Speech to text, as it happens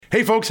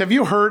Hey folks, have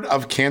you heard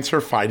of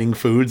cancer-fighting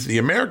foods? The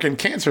American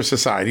Cancer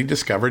Society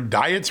discovered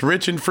diets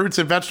rich in fruits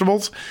and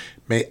vegetables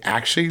may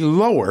actually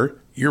lower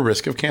your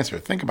risk of cancer.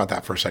 Think about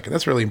that for a second.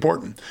 That's really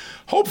important.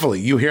 Hopefully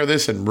you hear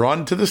this and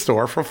run to the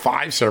store for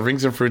 5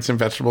 servings of fruits and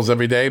vegetables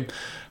every day.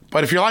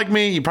 But if you're like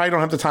me, you probably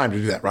don't have the time to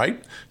do that,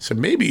 right? So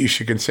maybe you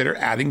should consider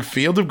adding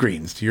Field of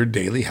Greens to your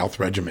daily health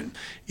regimen.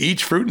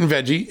 Each fruit and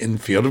veggie in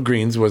Field of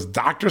Greens was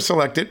doctor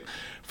selected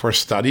for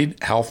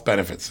studied health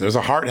benefits. There's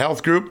a heart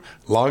health group,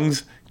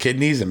 lungs,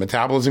 kidneys, and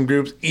metabolism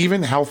groups,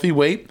 even healthy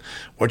weight.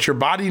 What your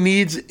body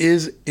needs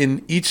is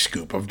in each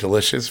scoop of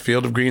delicious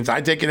Field of Greens.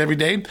 I take it every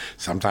day.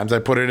 Sometimes I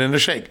put it in a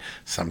shake.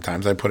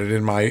 Sometimes I put it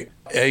in my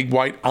egg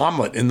white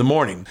omelet in the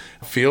morning.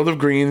 Field of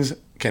Greens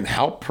can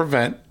help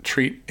prevent,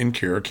 treat, and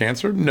cure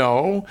cancer?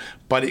 No,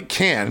 but it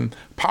can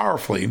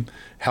powerfully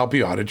help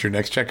you out at your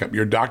next checkup.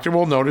 Your doctor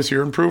will notice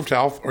your improved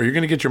health, or you're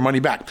going to get your money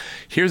back.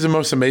 Here's the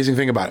most amazing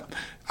thing about it.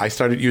 I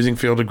started using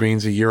Field of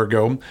Greens a year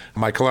ago.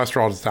 My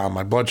cholesterol is down,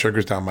 my blood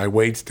sugar's down, my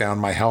weight's down,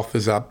 my health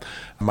is up,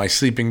 my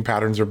sleeping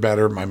patterns are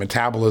better, my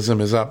metabolism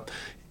is up.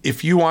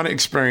 If you want to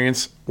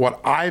experience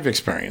what I've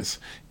experienced,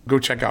 go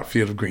check out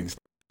Field of Greens.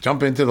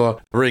 Jump into the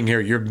ring here.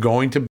 You're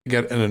going to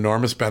get an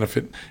enormous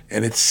benefit,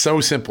 and it's so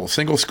simple.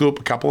 Single scoop,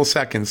 a couple of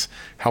seconds,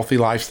 healthy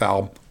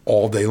lifestyle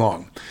all day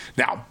long.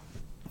 Now,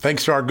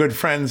 thanks to our good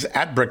friends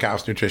at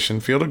Brickhouse Nutrition,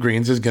 Field of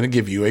Greens is going to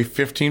give you a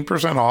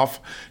 15% off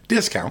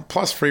discount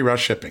plus free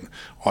rush shipping.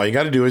 All you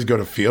got to do is go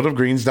to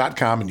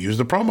fieldofgreens.com and use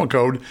the promo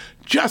code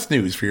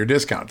JUSTNEWS for your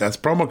discount. That's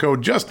promo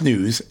code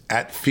JUSTNEWS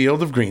at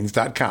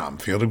fieldofgreens.com.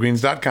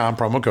 Fieldofgreens.com,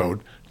 promo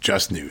code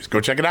JUSTNEWS.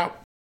 Go check it out.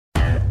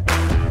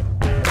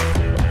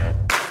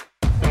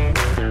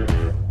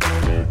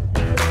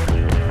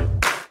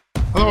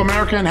 Hello,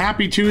 America, and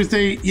happy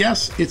Tuesday.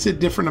 Yes, it's a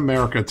different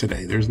America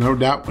today. There's no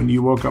doubt when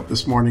you woke up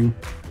this morning,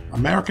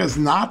 America is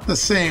not the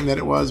same that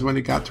it was when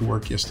it got to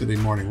work yesterday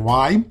morning.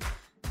 Why?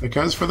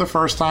 Because for the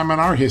first time in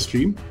our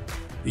history,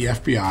 the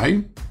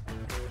FBI,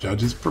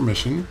 judge's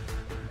permission,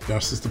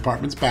 Justice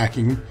Department's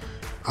backing,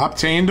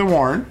 obtained a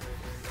warrant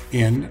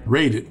and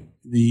raided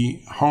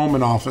the home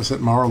and office at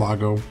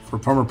Mar-a-Lago for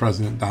former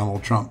President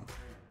Donald Trump.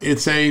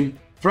 It's a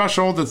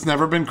threshold that's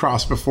never been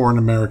crossed before in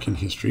American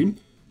history.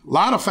 A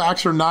lot of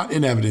facts are not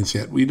in evidence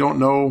yet. We don't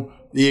know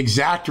the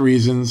exact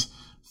reasons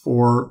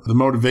for the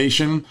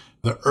motivation,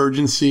 the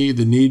urgency,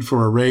 the need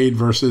for a raid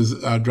versus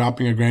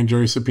dropping a grand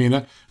jury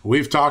subpoena.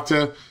 We've talked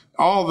to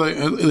all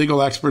the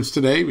legal experts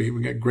today. We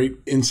got great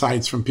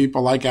insights from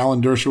people like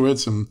Alan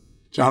Dershowitz and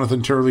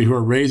Jonathan Turley, who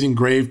are raising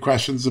grave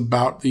questions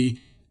about the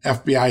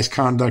FBI's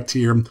conduct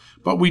here.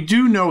 But we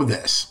do know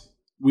this.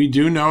 We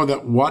do know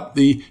that what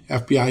the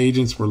FBI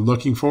agents were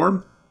looking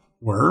for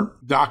were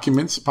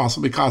documents,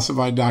 possibly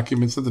classified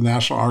documents that the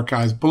National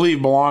Archives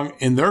believe belong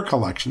in their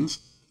collections,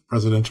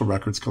 presidential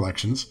records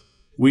collections.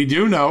 We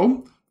do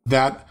know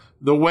that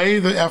the way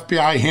the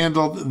FBI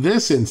handled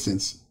this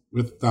instance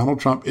with Donald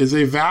Trump is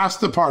a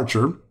vast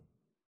departure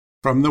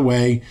from the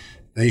way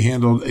they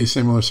handled a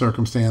similar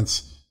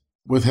circumstance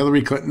with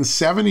Hillary Clinton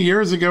 7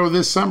 years ago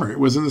this summer. It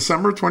was in the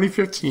summer of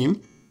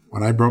 2015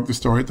 when I broke the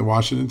story at the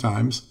Washington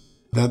Times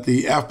that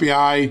the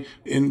FBI,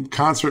 in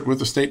concert with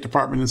the State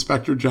Department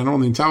Inspector General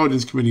and the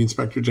Intelligence Committee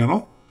Inspector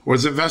General,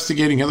 was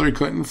investigating Hillary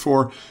Clinton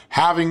for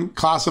having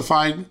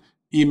classified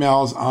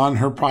emails on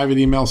her private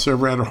email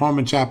server at her home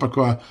in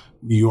Chappaqua,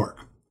 New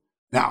York.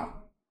 Now,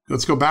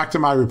 let's go back to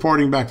my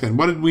reporting back then.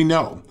 What did we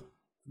know?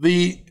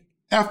 The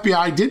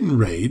FBI didn't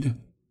raid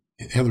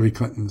Hillary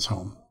Clinton's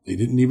home. They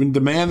didn't even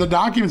demand the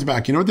documents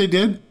back. You know what they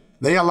did?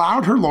 They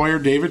allowed her lawyer,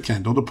 David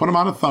Kendall, to put them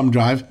on a thumb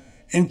drive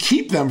and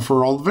keep them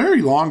for a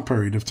very long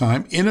period of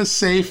time in a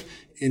safe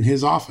in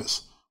his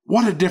office.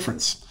 What a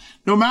difference.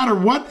 No matter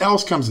what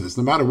else comes of this,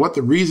 no matter what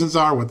the reasons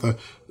are, what the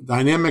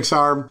dynamics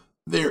are,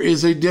 there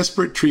is a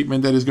disparate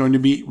treatment that is going to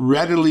be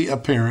readily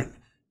apparent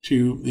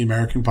to the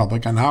American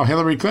public on how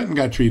Hillary Clinton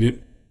got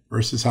treated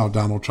versus how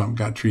Donald Trump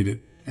got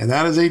treated. And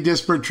that is a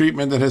disparate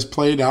treatment that has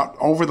played out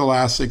over the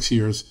last 6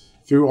 years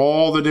through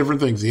all the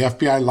different things. The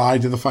FBI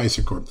lied to the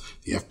FISA court.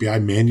 The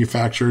FBI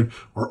manufactured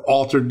or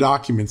altered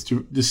documents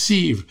to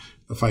deceive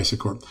the FISA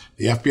court.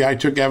 The FBI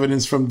took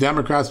evidence from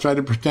Democrats, tried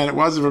to pretend it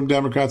wasn't from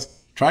Democrats,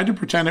 tried to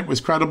pretend it was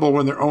credible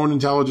when their own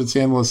intelligence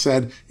analysts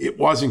said it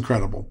wasn't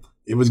credible.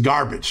 It was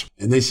garbage.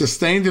 And they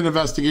sustained an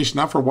investigation,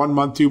 not for 1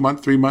 month, 2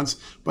 months, 3 months,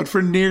 but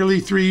for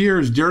nearly 3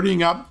 years,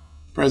 dirtying up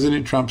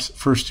President Trump's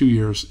first 2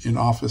 years in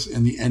office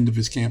and the end of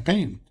his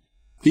campaign.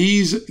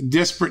 These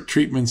disparate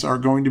treatments are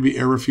going to be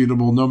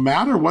irrefutable no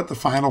matter what the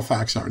final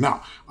facts are.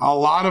 Now, a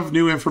lot of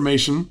new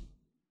information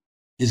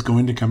is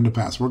going to come to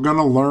pass. We're going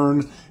to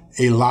learn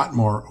a lot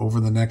more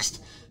over the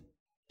next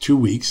 2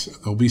 weeks.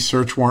 There'll be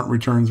search warrant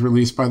returns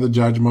released by the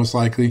judge, most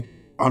likely.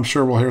 I'm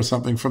sure we'll hear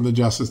something from the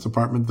Justice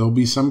Department. There'll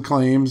be some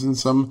claims and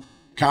some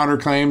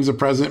counterclaims. The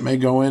president may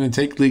go in and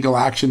take legal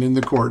action in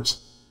the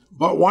courts.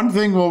 But one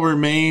thing will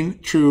remain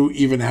true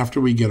even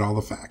after we get all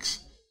the facts.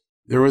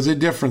 There was a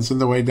difference in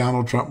the way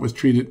Donald Trump was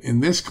treated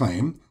in this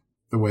claim,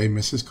 the way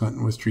Mrs.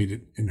 Clinton was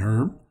treated in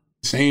her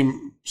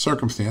same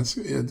circumstance.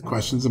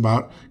 Questions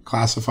about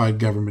classified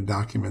government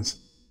documents.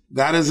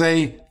 That is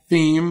a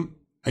theme,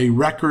 a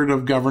record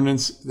of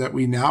governance that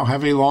we now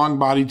have a long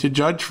body to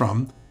judge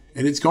from.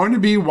 And it's going to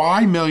be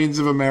why millions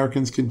of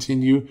Americans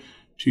continue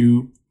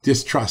to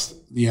distrust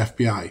the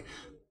FBI.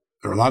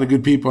 There are a lot of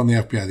good people in the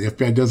FBI. The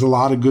FBI does a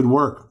lot of good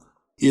work.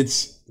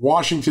 Its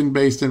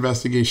Washington-based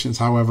investigations,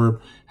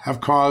 however,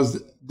 have caused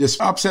this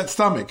upset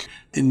stomach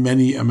in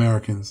many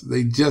Americans.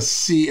 They just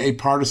see a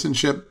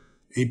partisanship,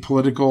 a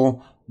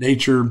political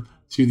nature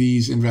to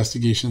these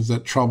investigations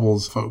that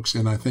troubles folks.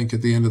 And I think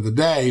at the end of the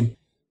day,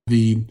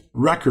 the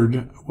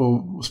record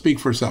will speak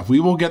for itself. We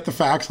will get the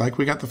facts, like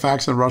we got the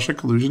facts on Russia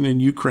collusion in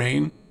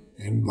Ukraine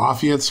and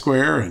Lafayette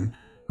Square and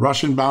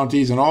Russian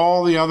bounties and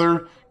all the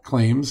other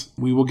claims.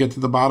 We will get to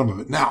the bottom of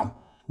it. Now,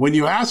 when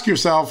you ask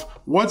yourself,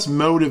 what's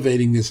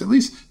motivating this? At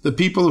least the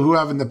people who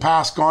have in the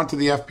past gone to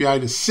the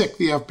FBI to sick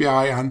the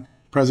FBI on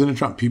President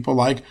Trump, people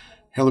like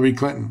Hillary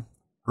Clinton,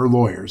 her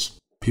lawyers,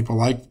 people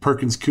like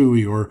Perkins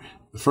Coie or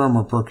the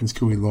former Perkins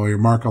Coie lawyer,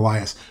 Mark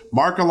Elias.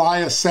 Mark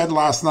Elias said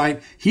last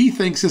night he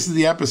thinks this is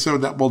the episode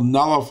that will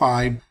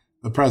nullify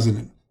the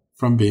president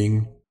from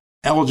being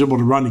eligible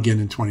to run again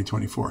in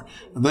 2024.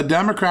 The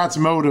Democrats'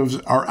 motives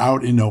are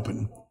out in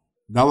open.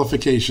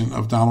 Nullification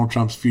of Donald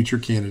Trump's future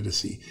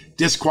candidacy,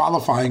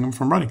 disqualifying him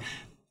from running.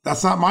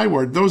 That's not my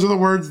word. Those are the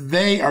words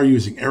they are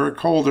using. Eric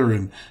Holder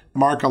and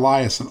Mark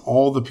Elias and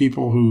all the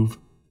people who've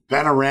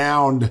been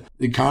around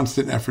the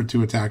constant effort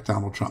to attack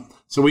Donald Trump.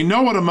 So we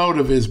know what a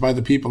motive is by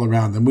the people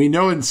around them. We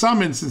know in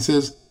some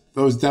instances,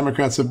 those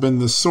Democrats have been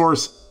the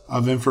source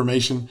of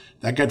information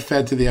that got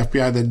fed to the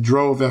FBI that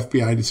drove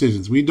FBI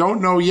decisions. We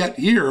don't know yet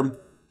here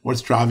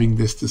what's driving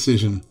this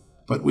decision,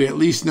 but we at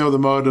least know the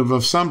motive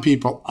of some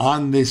people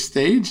on this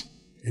stage,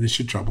 and it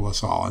should trouble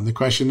us all. And the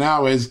question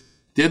now is,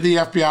 did the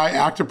FBI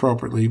act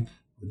appropriately,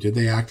 or did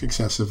they act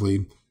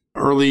excessively?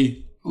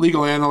 Early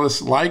legal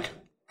analysts like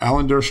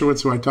Alan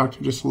Dershowitz, who I talked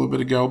to just a little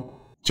bit ago,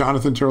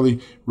 Jonathan Turley,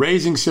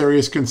 raising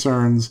serious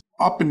concerns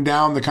up and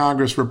down the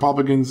Congress,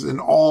 Republicans in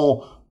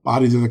all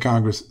bodies of the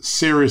Congress,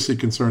 seriously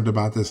concerned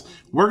about this.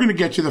 We're going to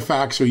get you the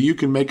facts so you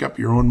can make up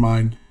your own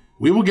mind.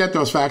 We will get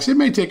those facts. It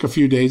may take a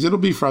few days. It'll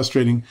be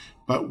frustrating,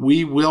 but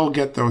we will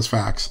get those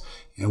facts,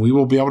 and we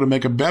will be able to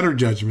make a better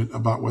judgment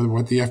about whether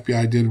what the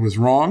FBI did was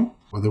wrong,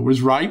 whether it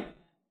was right,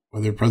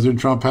 whether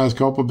President Trump has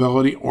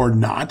culpability or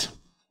not,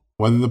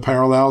 whether the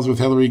parallels with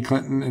Hillary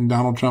Clinton and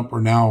Donald Trump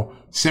are now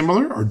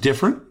similar or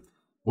different.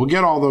 We'll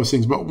get all those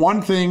things. But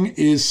one thing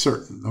is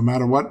certain, no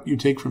matter what you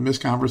take from this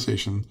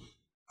conversation,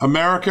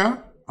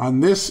 America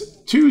on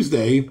this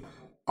Tuesday,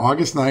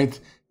 August 9th,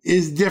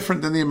 is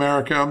different than the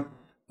America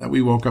that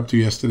we woke up to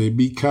yesterday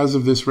because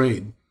of this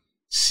raid.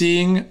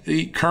 Seeing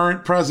the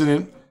current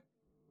president,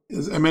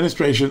 his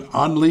administration,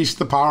 unleash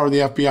the power of the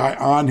FBI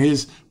on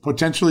his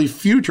potentially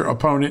future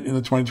opponent in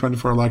the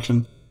 2024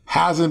 election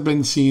hasn't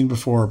been seen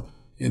before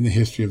in the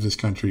history of this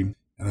country.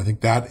 And I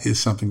think that is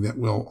something that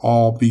we'll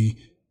all be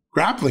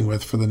grappling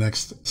with for the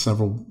next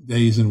several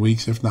days and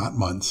weeks, if not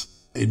months.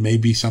 It may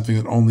be something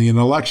that only an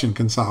election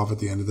can solve at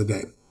the end of the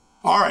day.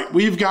 All right,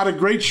 we've got a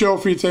great show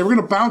for you today. We're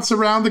going to bounce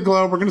around the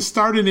globe. We're going to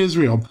start in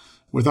Israel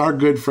with our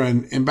good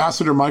friend,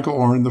 Ambassador Michael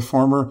Oren, the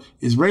former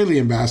Israeli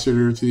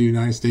ambassador to the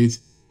United States.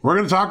 We're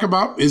going to talk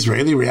about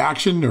Israeli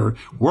reaction or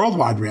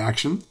worldwide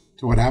reaction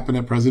to what happened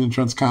at President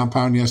Trump's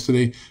compound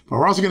yesterday. But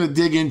we're also going to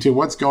dig into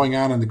what's going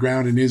on the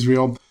ground in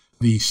Israel,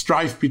 the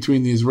strife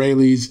between the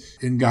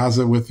Israelis in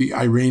Gaza with the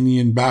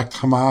Iranian-backed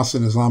Hamas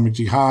and Islamic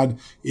Jihad.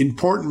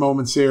 Important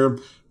moments there.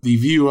 The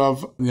view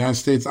of the United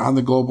States on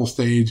the global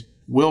stage.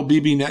 Will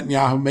Bibi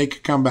Netanyahu make a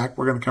comeback?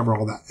 We're going to cover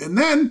all that. And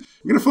then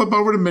we're going to flip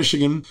over to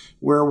Michigan,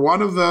 where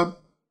one of the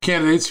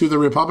candidates who the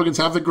Republicans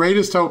have the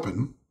greatest hope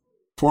in,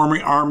 former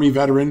Army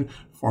veteran,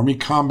 former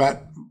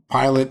combat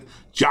pilot,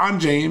 John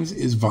James,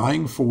 is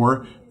vying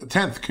for the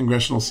 10th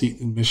congressional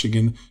seat in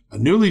Michigan, a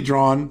newly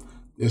drawn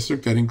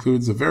district that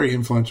includes a very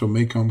influential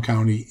Macomb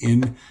County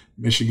in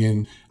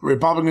Michigan. The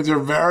Republicans are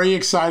very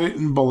excited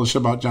and bullish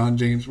about John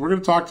James. We're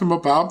going to talk to him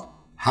about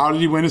how did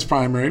he win his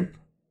primary?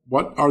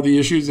 What are the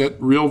issues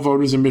that real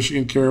voters in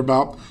Michigan care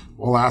about?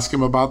 We'll ask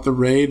him about the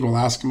raid. We'll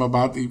ask him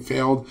about the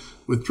failed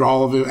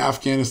withdrawal of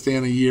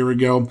Afghanistan a year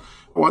ago.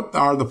 What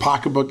are the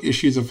pocketbook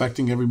issues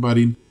affecting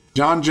everybody?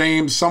 John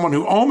James, someone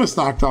who almost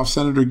knocked off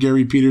Senator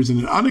Gary Peters in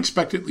an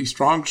unexpectedly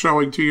strong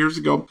showing 2 years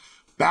ago,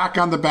 back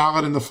on the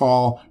ballot in the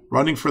fall,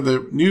 running for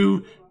the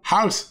new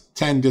House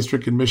 10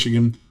 district in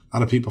Michigan. A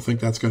lot of people think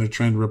that's going to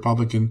trend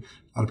Republican.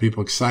 A lot of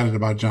people excited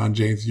about John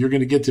James. You're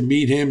going to get to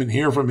meet him and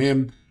hear from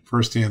him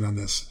firsthand on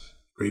this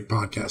great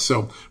podcast.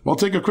 So we'll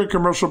take a quick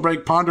commercial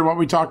break, ponder what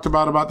we talked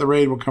about the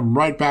raid. We'll come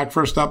right back.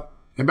 First up,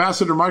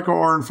 Ambassador Michael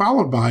Oren,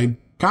 followed by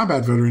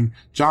combat veteran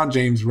John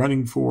James,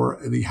 running for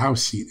the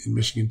House seat in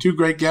Michigan. Two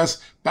great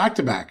guests back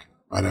to back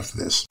right after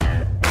this.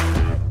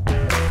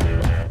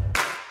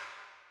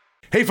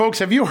 Hey folks,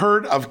 have you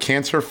heard of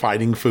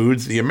cancer-fighting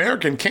foods? The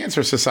American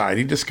Cancer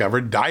Society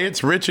discovered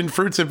diets rich in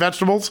fruits and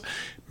vegetables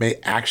may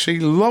actually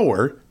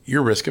lower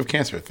your risk of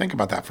cancer. Think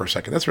about that for a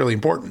second. That's really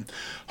important.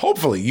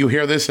 Hopefully you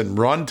hear this and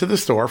run to the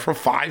store for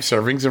 5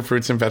 servings of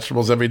fruits and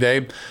vegetables every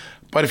day.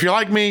 But if you're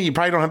like me, you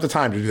probably don't have the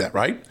time to do that,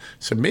 right?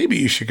 So maybe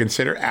you should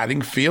consider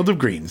adding Field of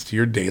Greens to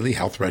your daily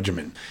health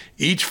regimen.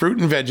 Each fruit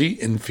and veggie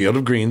in Field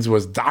of Greens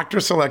was doctor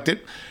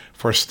selected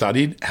for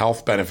studied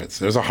health benefits.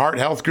 There's a heart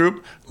health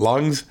group,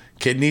 lungs,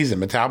 kidneys, and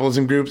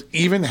metabolism groups,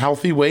 even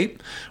healthy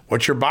weight.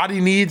 What your body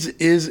needs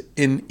is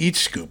in each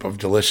scoop of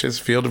delicious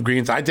Field of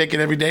Greens. I take it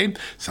every day.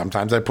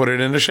 Sometimes I put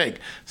it in a shake.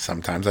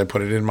 Sometimes I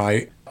put it in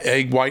my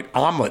egg white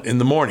omelet in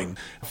the morning.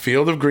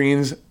 Field of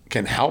Greens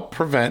can help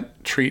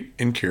prevent, treat,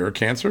 and cure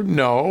cancer?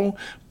 No,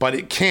 but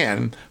it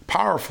can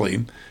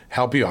powerfully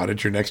help you out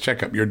at your next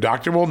checkup. Your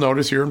doctor will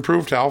notice your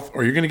improved health,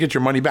 or you're going to get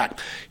your money back.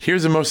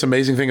 Here's the most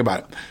amazing thing about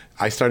it.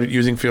 I started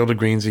using Field of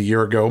Greens a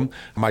year ago.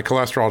 My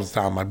cholesterol is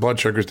down, my blood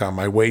sugar's down,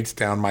 my weight's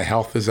down, my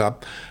health is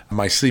up,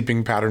 my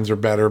sleeping patterns are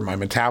better, my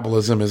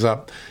metabolism is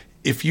up.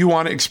 If you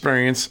want to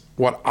experience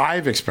what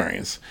I've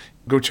experienced,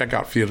 go check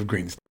out Field of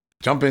Greens.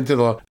 Jump into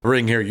the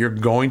ring here. You're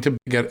going to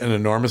get an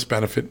enormous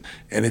benefit.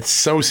 And it's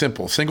so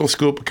simple. Single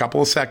scoop, a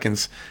couple of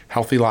seconds,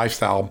 healthy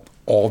lifestyle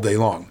all day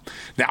long.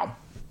 Now,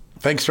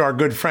 thanks to our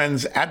good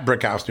friends at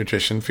Brickhouse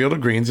Nutrition, Field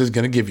of Greens is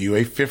going to give you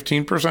a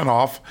 15%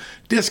 off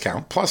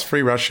discount plus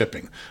free rush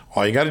shipping.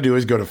 All you got to do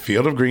is go to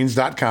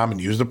fieldofgreens.com and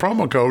use the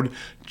promo code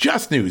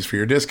JUSTNEWS for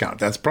your discount.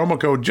 That's promo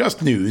code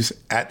JUSTNEWS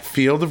at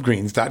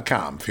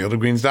fieldofgreens.com.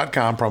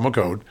 Fieldofgreens.com, promo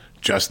code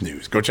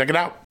JUSTNEWS. Go check it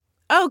out.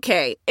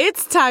 Okay,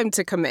 it's time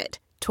to commit.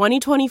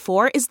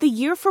 2024 is the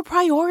year for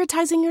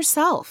prioritizing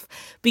yourself.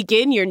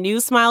 Begin your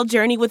new smile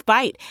journey with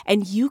Byte,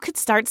 and you could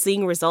start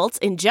seeing results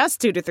in just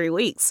 2 to 3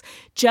 weeks.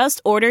 Just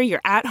order your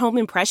at-home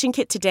impression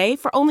kit today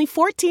for only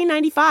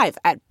 $14.95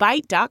 at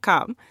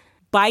Byte.com.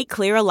 Byte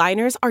Clear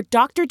aligners are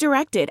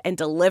doctor-directed and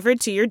delivered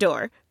to your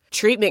door.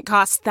 Treatment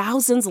costs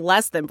thousands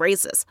less than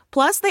braces.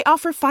 Plus, they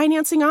offer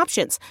financing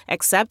options,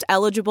 accept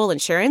eligible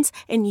insurance,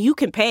 and you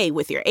can pay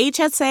with your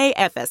HSA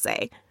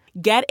FSA.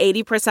 Get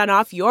 80%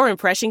 off your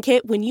impression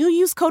kit when you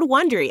use code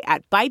WONDERY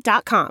at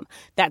Byte.com.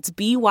 That's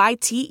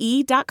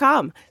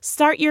BYTE.com.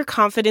 Start your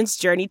confidence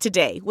journey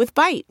today with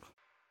Byte.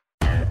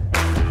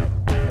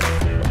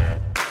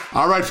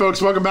 All right,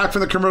 folks, welcome back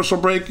from the commercial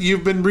break.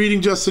 You've been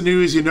reading Just the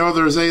News. You know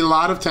there's a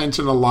lot of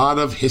tension, a lot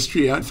of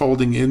history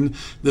unfolding in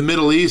the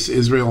Middle East,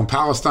 Israel and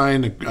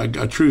Palestine,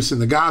 a truce in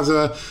the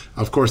Gaza,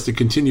 of course, the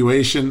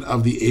continuation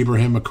of the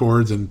Abraham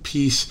Accords and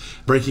peace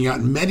breaking out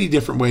in many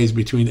different ways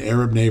between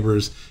Arab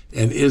neighbors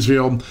and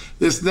Israel.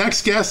 This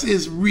next guest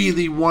is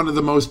really one of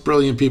the most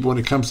brilliant people when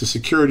it comes to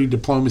security,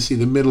 diplomacy,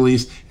 the Middle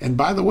East. And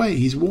by the way,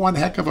 he's one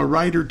heck of a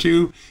writer,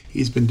 too.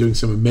 He's been doing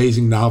some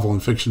amazing novel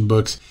and fiction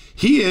books.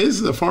 He is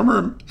the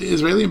former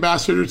Israeli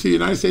ambassador to the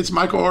United States,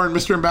 Michael Oren.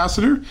 Mr.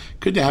 Ambassador,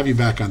 good to have you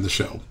back on the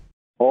show.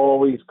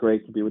 Always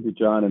great to be with you,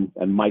 John,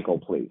 and Michael,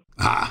 please.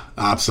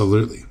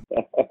 Absolutely.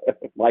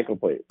 Michael,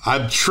 please.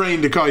 I'm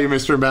trained to call you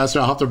Mr.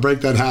 Ambassador. I'll have to break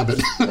that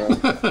habit.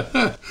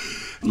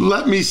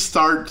 Let me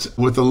start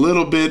with a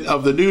little bit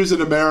of the news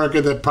in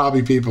America that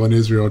probably people in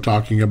Israel are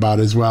talking about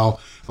as well.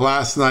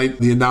 Last night,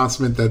 the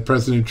announcement that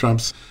President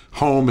Trump's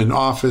home and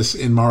office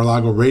in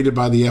Mar-a-Lago raided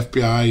by the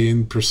FBI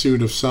in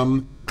pursuit of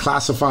some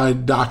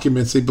classified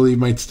documents they believe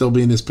might still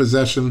be in his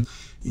possession.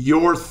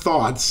 Your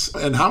thoughts,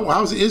 and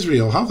how's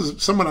Israel, how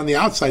does someone on the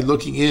outside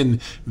looking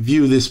in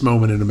view this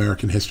moment in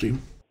American history?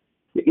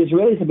 The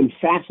Israelis have been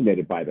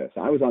fascinated by this.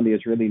 I was on the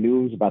Israeli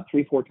news about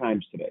 3-4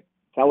 times today,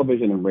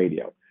 television and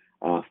radio,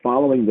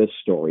 following this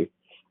story.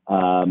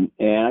 And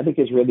I think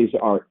Israelis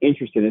are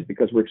interested in it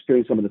because we're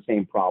experiencing some of the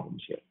same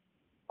problems here.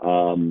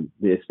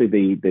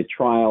 The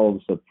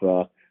trials of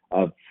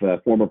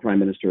former Prime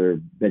Minister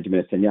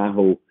Benjamin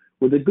Netanyahu,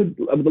 with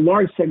the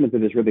large segment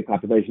of the Israeli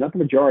population, not the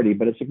majority,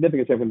 but a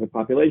significant segment of the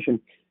population,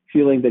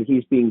 feeling that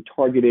he's being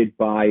targeted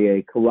by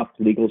a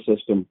corrupt legal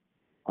system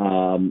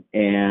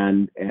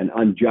and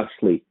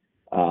unjustly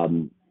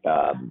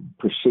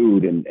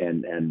pursued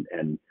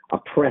and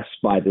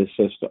oppressed by this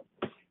system.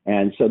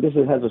 And so this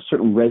has a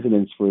certain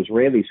resonance for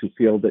Israelis who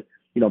feel that,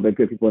 the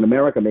good people in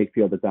America may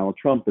feel that Donald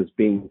Trump is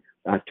being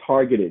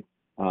targeted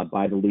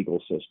by the legal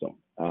system.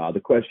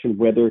 The question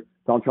whether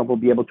Donald Trump will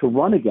be able to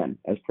run again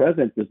as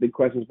president, there's big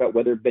questions about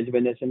whether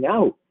Benjamin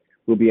Netanyahu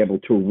will be able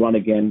to run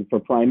again for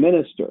prime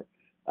minister.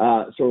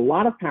 So a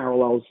lot of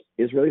parallels.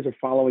 Israelis are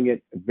following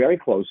it very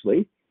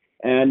closely.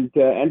 And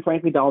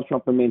frankly, Donald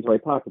Trump remains very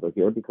popular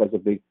here because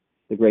of the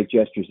great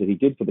gestures that he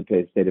did for the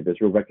state of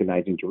Israel,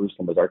 recognizing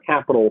Jerusalem as our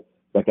capital,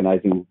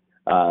 recognizing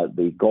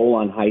the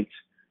Golan Heights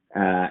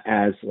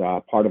as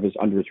part of his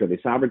under Israeli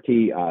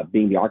sovereignty,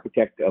 being the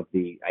architect of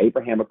the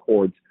Abraham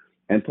Accords,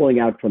 and pulling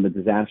out from the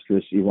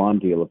disastrous Iran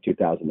deal of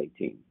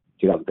 2015.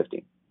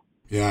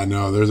 Yeah,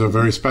 no, there's a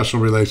very special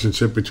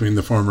relationship between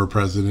the former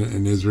president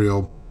and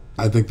Israel.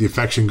 I think the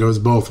affection goes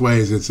both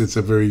ways. It's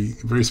a very,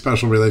 very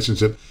special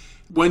relationship.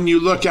 When you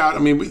look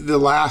out, the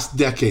last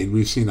decade,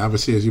 we've seen,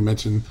 obviously, as you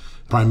mentioned,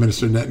 Prime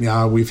Minister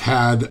Netanyahu, we've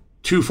had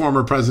 2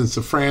 former presidents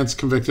of France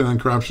convicted on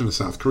corruption, a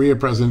South Korea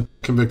president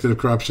convicted of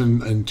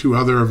corruption, and 2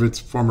 other of its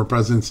former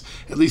presidents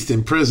at least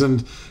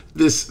imprisoned.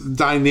 This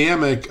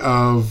dynamic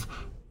of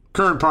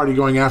current party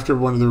going after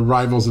one of the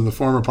rivals of the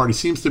former party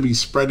seems to be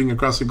spreading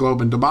across the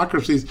globe in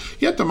democracies,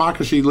 yet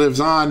democracy lives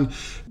on.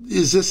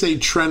 Is this a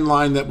trend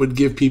line that would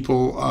give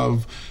people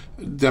of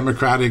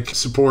democratic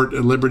support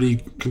and liberty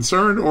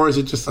concern, or is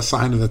it just a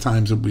sign of the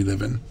times that we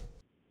live in?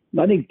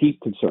 I think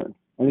deep concern.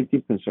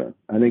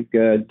 I think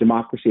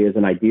democracy as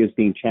an idea is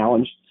being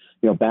challenged.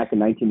 Back in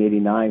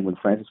 1989, when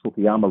Francis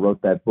Fukuyama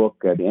wrote that book,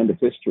 The End of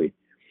History,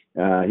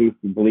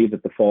 he believed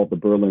that the fall of the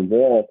Berlin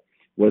Wall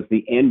was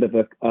the end of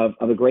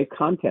a great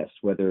contest,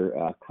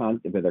 whether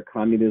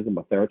communism,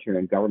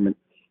 authoritarian government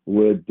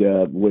would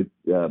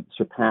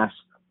surpass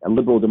a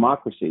liberal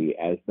democracy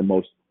as the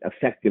most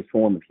effective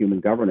form of human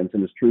governance.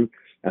 And it's true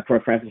for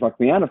Francis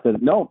Fukuyama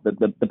said, no,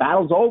 the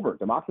battle's over.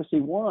 Democracy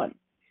won.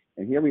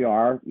 And here we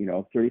are,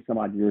 30 some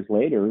odd years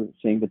later,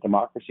 seeing that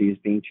democracy is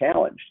being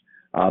challenged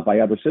by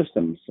other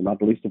systems, not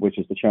the least of which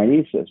is the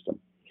Chinese system.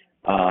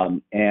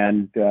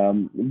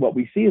 What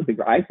we see is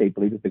I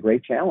believe is the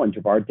great challenge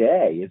of our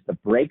day is the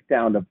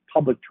breakdown of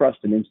public trust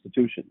in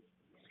institutions.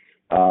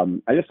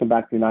 I just come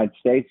back to the United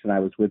States, and I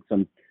was with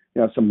some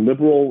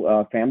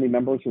liberal family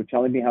members who were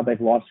telling me how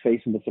they've lost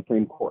faith in the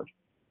Supreme Court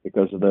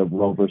because of the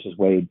Roe versus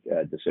Wade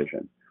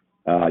decision.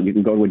 You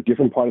can go to a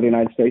different part of the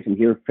United States and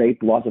hear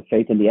loss of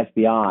faith in the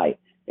FBI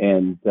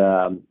and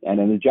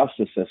in the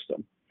justice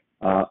system.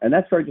 And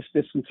that's very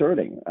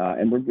disconcerting.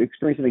 And we're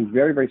experiencing something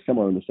very, very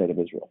similar in the state of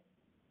Israel.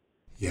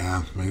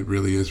 Yeah, it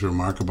really is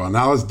remarkable.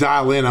 Now let's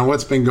dial in on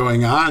what's been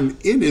going on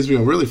in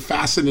Israel. Really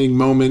fascinating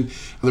moment.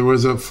 There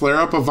was a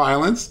flare-up of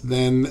violence.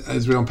 Then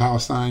Israel and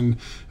Palestinian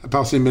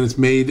Minutes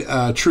made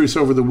truce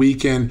over the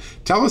weekend.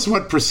 Tell us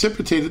what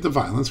precipitated the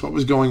violence, what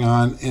was going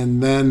on,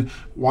 and then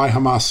why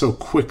Hamas so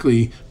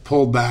quickly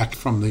pulled back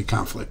from the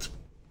conflict.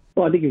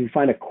 Well, I think if you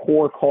find a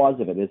core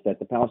cause of it is that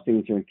the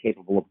Palestinians are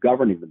incapable of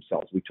governing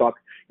themselves. We talk,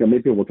 many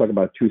people will talk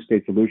about a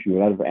two-state solution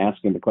without ever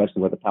asking the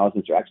question whether the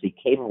Palestinians are actually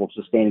capable of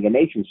sustaining a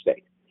nation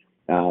state.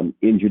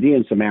 In Judea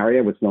and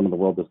Samaria, what's known in the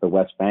world as the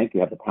West Bank, you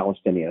have the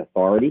Palestinian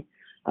Authority,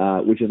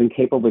 which is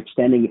incapable of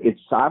extending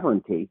its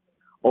sovereignty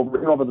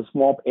over the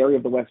small area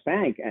of the West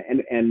Bank.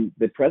 And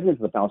the president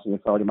of the Palestinian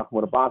Authority,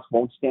 Mahmoud Abbas,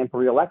 won't stand for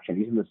re-election.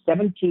 He's in the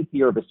 17th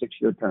year of a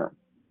 6-year term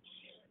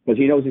because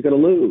he knows he's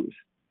going to lose.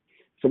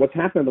 So what's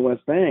happened in the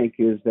West Bank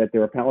is that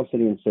there are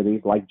Palestinian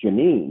cities like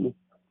Jenin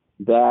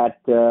that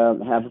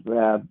have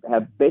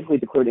basically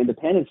declared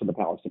independence from the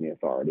Palestinian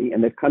Authority,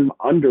 and they've come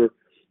under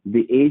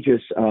the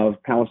aegis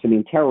of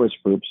Palestinian terrorist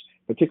groups,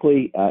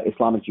 particularly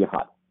Islamic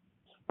Jihad.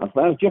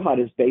 Islamic Jihad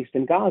is based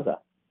in Gaza.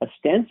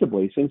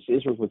 Ostensibly, since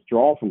Israel's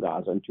withdrawal from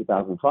Gaza in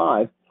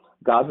 2005,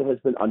 Gaza has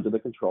been under the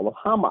control of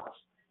Hamas,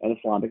 an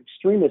Islamic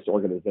extremist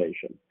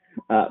organization.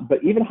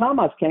 But even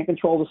Hamas can't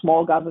control the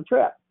small Gaza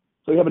Strip.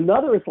 So you have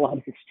another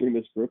Islamic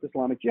extremist group,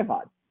 Islamic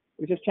Jihad,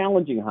 which is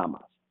challenging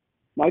Hamas.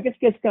 Now, it gets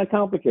kind of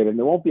complicated, and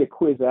there won't be a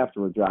quiz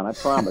afterward, John, I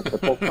promise.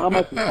 But both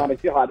Hamas and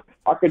Islamic Jihad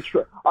are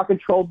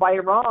controlled by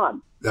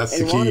Iran. That's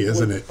the key,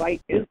 isn't it?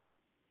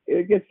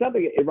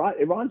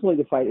 Iran's willing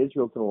to fight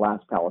Israel to the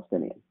last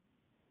Palestinian.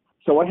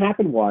 So what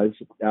happened was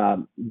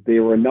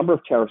there were a number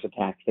of terrorist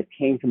attacks that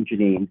came from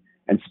Jenin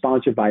and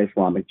sponsored by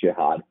Islamic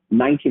Jihad.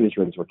 19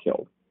 Israelis were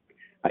killed.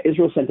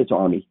 Israel sent its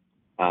army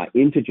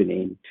into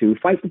Jenin to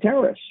fight the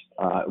terrorists.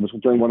 It was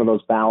during one of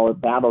those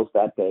battles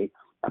that day.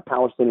 A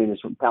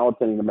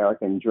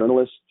Palestinian-American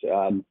journalist,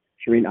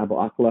 Shireen Abu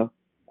Akleh,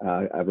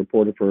 a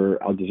reporter for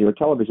Al Jazeera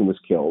Television, was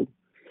killed.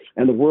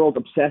 And the world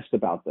obsessed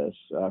about this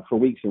for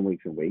weeks and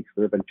weeks and weeks.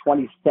 There have been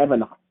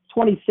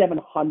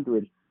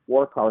 2,700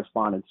 war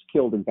correspondents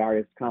killed in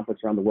various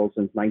conflicts around the world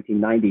since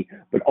 1990.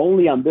 But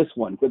only on this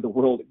one did the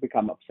world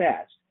become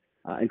obsessed,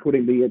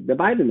 including the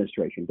Biden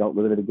administration, dealt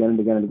with it again and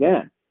again and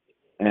again,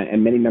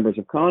 and many members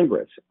of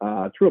Congress,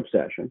 through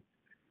obsession.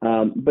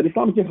 But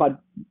Islamic Jihad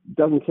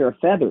doesn't care a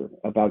feather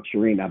about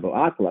Shireen Abu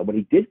Akleh. What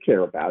he did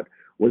care about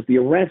was the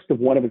arrest of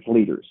one of its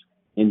leaders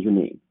in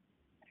Jenin.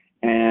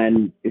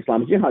 And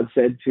Islamic Jihad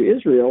said to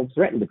Israel,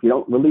 threatened, if you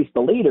don't release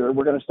the leader,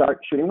 we're going to start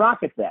shooting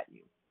rockets at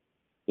you.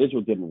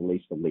 Israel didn't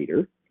release the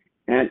leader,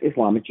 and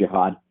Islamic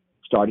Jihad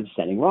started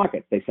sending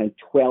rockets. They sent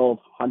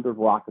 1,200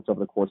 rockets over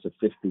the course of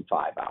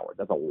 55 hours.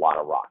 That's a lot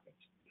of rockets.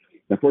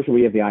 Now,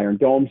 fortunately, we have the Iron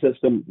Dome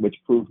system, which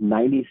proved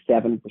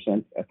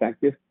 97%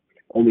 effective.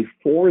 Only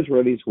 4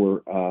 Israelis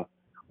were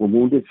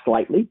wounded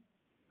slightly.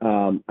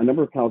 A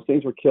number of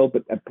Palestinians were killed,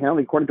 but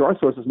apparently, according to our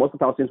sources, most of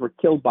the Palestinians were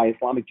killed by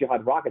Islamic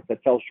Jihad rockets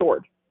that fell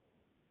short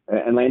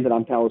and landed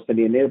on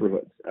Palestinian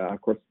neighborhoods.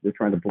 Of course, they're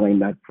trying to blame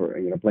that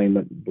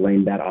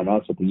blame that on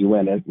us at the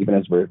UN, even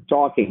as we're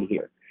talking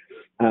here.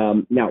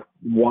 Now,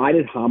 why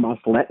did Hamas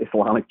let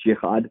Islamic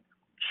Jihad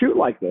shoot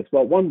like this?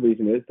 Well, one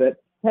reason is that,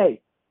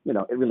 hey,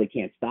 it really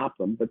can't stop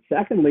them. But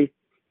secondly,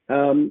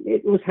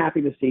 it was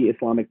happy to see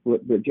Islamic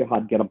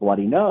Jihad get a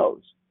bloody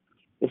nose.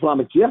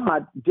 Islamic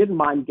Jihad didn't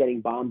mind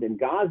getting bombed in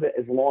Gaza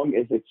as long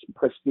as its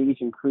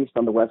prestige increased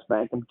on the West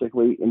Bank, and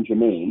particularly in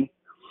Jenin.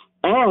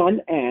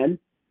 And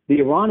the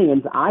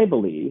Iranians, I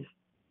believe,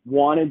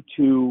 wanted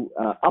to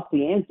up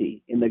the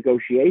ante in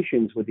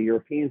negotiations with the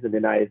Europeans and the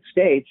United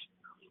States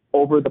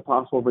over the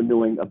possible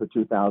renewal of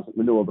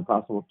the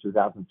possible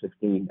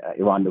 2015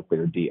 Iran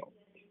nuclear deal.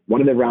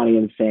 What are the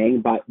Iranians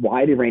saying? But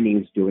why are the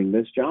Iranians doing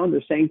this, John?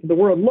 They're saying to the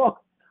world, look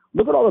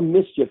at all the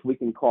mischief we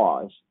can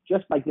cause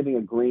just by giving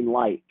a green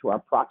light to our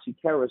proxy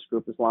terrorist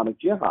group, Islamic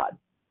Jihad.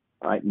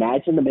 All right,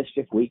 imagine the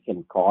mischief we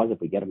can cause if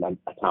we get an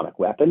atomic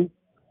weapon.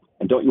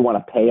 And don't you want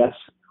to pay us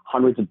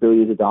hundreds of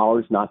billions of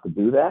dollars not to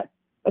do that?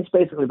 That's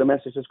basically the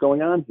message that's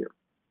going on here.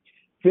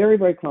 Very,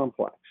 very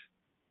complex.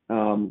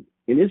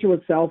 In Israel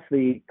itself,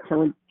 the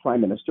current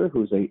prime minister,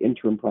 who's an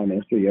interim prime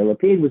minister, Yair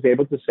Lapid, was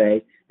able to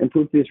say and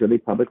prove to the Israeli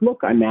public,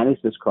 look, I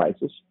managed this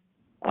crisis.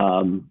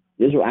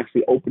 Israel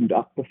actually opened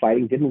up the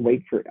fighting, didn't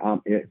wait for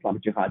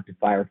Islamic Jihad to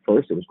fire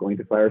first. It was going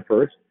to fire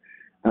first,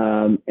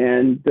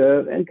 and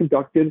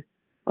conducted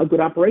a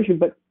good operation.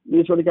 But the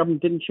Israeli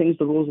government didn't change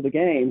the rules of the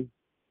game.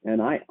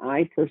 And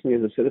I personally,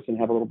 as a citizen,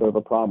 have a little bit of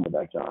a problem with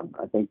that, John.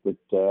 I think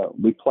that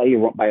we play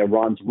by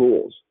Iran's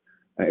rules.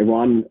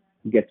 Iran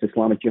gets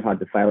Islamic Jihad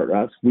to fire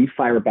at us. We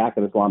fire back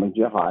at Islamic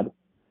Jihad.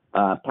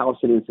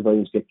 Palestinian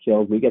civilians get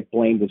killed. We get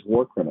blamed as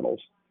war criminals.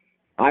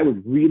 I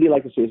would really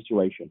like to see a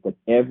situation that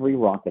every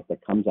rocket that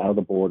comes out of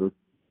the border,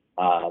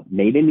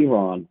 made in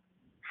Iran,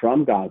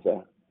 from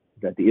Gaza,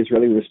 that the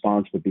Israeli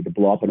response would be to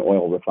blow up an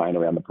oil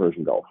refinery on the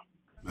Persian Gulf.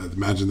 I'd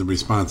imagine the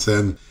response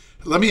then.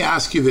 Let me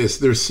ask you this.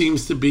 There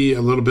seems to be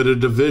a little bit of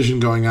division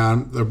going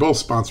on. They're both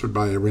sponsored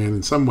by Iran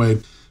in some way,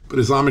 but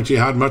Islamic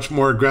Jihad much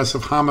more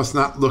aggressive. Hamas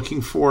not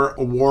looking for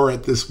a war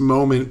at this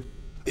moment.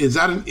 Is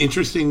that an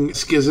interesting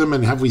schism,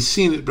 and have we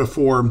seen it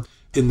before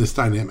in this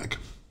dynamic?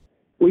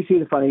 We see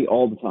the funny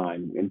all the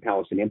time in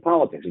Palestinian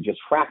politics. It just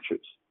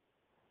fractures.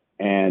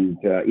 And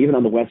even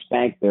on the West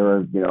Bank, there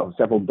are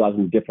several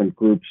dozen different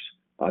groups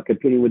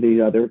competing with each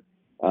other.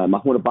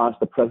 Mahmoud Abbas,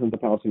 the president of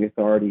the Palestinian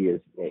Authority,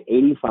 is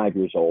 85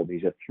 years old.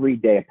 He's a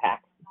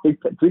three-pack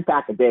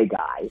a day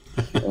guy.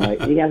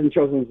 He hasn't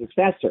chosen a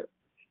successor.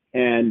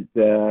 And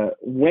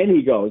when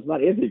he goes,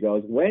 not if he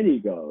goes, when he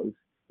goes,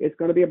 it's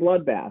going to be a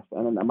bloodbath.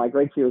 And my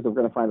great fear is that we're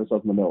going to find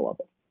ourselves in the middle of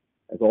it,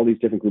 as all these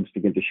different groups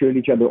begin to shoot at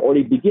each other. They're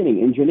already beginning.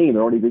 In Jenin,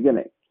 they're already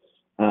beginning.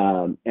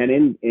 And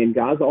in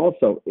Gaza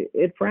also,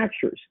 it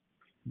fractures.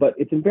 But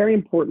it's very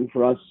important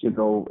for us,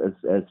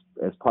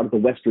 as part of the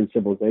Western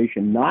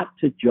civilization, not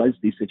to judge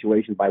these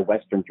situations by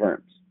Western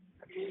terms.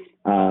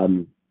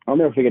 I'll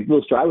never forget,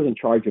 little story. I was in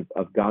charge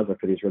of Gaza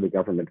for the Israeli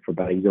government for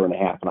about a year and a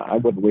half, and I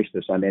wouldn't wish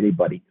this on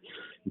anybody.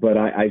 But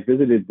I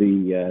visited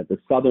the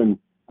southern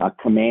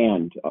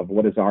command of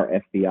what is our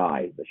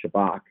FBI, the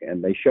Shabak,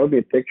 and they showed me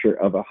a picture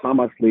of a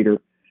Hamas leader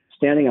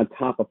standing on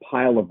top of a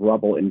pile of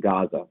rubble in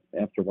Gaza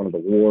after one of the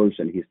wars,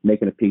 and he's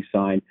making a peace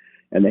sign.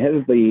 And the head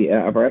of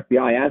our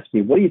FBI asked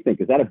me, "What do you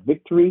think? Is that a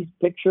victory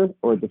picture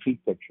or a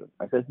defeat picture?"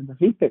 I said, "It's a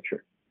defeat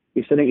picture."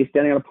 He's standing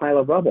on a pile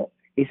of rubble.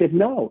 He said,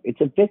 "No, it's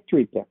a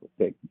victory picture,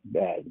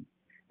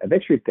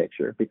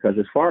 because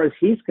as far as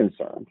he's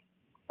concerned,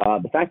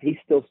 the fact that he's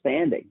still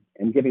standing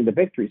and giving the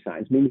victory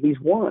signs means he's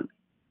won.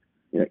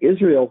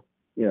 Israel,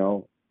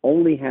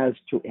 only has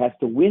to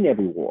win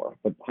every war,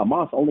 but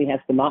Hamas only has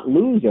to not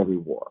lose every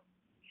war,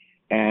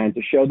 and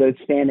to show that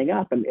it's standing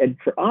up. And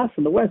for us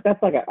in the West,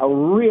 that's like a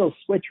real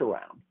switch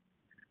around.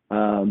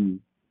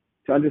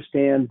 To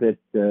understand that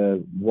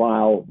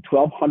while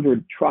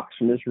 1,200 trucks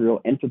from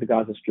Israel enter the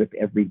Gaza Strip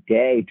every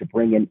day to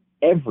bring in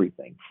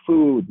everything,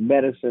 food,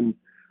 medicine,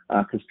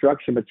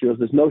 construction materials,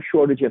 there's no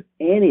shortage of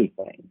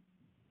anything.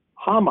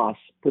 Hamas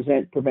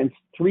prevents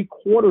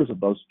 3/4 of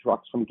those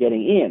trucks from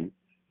getting in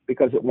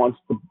because it wants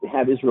to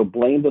have Israel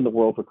blamed in the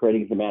world for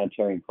creating a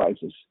humanitarian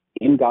crisis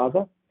in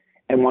Gaza,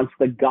 and wants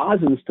the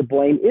Gazans to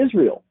blame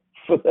Israel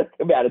for the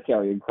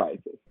humanitarian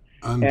crisis.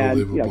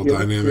 Unbelievable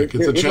dynamic.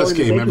 It's a chess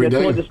game every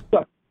day.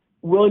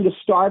 Willing to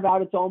starve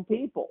out its own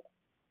people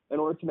in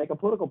order to make a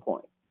political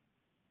point.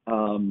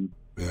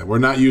 We're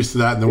not used to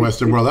that in the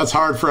Western world. That's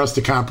hard for us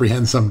to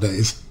comprehend some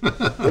days.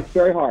 It's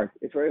very hard.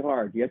 It's very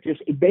hard. You have to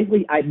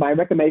my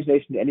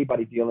recommendation to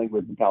anybody dealing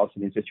with the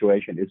Palestinian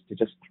situation is to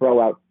just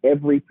throw out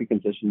every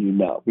preconceived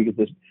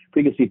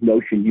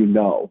notion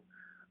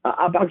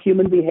about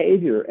human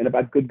behavior and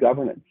about good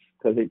governance,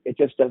 because it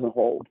just doesn't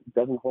hold. It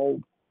doesn't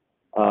hold.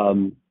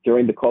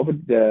 During the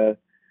COVID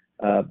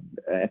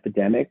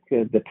epidemic,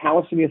 the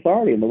Palestinian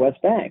Authority in the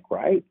West Bank,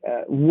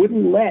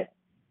 wouldn't let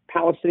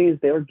Palestinians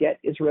there get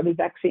Israeli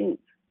vaccines.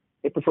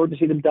 They preferred to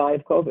see them die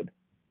of COVID.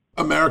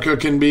 America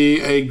can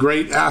be a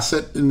great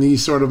asset in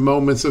these sort of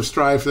moments of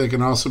strife. They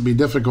can also be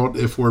difficult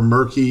if we're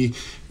murky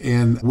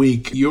and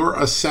weak. Your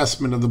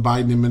assessment of the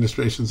Biden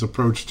administration's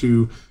approach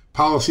to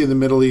policy in the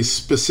Middle East,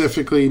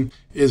 specifically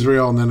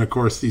Israel, and then, of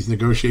course, these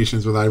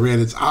negotiations with Iran.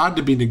 It's odd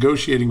to be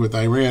negotiating with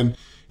Iran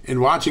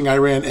and watching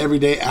Iran every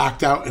day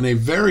act out in a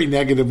very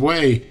negative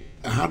way.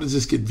 How does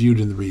this get viewed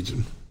in the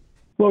region?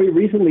 Well, we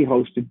recently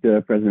hosted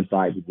President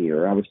Biden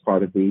here. I was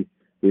part of the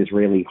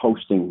Israeli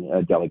hosting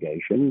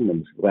delegation, and I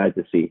was glad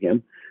to see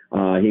him.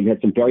 He had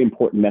some very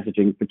important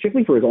messaging,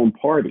 particularly for his own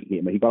party.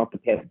 He got off the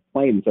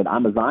plane and said,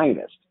 "I'm a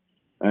Zionist."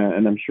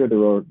 And I'm sure there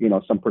were,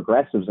 some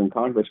progressives in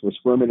Congress who were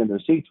squirming in their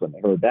seats when they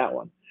heard that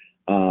one.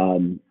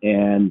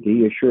 And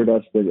he assured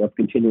us of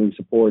continuing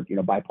support,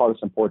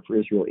 bipartisan support for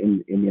Israel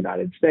in the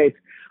United States.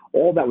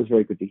 All that was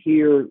very good to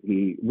hear.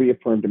 He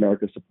reaffirmed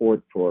America's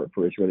support for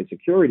Israeli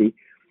security.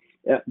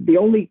 The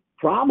only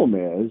problem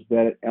is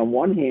that on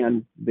one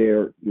hand,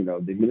 the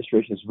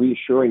administration is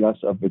reassuring us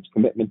of its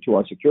commitment to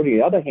our security. On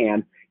the other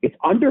hand, it's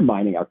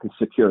undermining our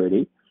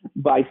security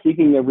by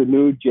seeking a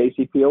renewed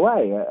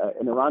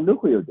JCPOA, an Iran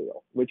nuclear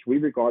deal, which we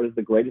regard as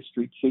the greatest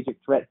strategic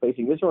threat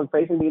facing Israel and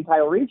facing the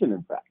entire region,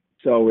 in fact.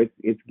 So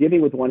it's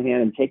giving with one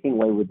hand and taking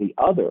away with the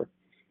other.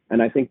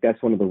 And I think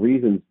that's one of the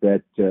reasons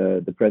that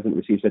the president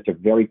received such a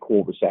very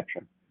cool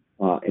reception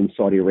in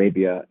Saudi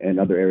Arabia and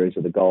other areas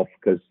of the Gulf,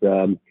 because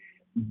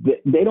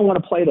they don't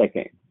want to play that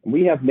game.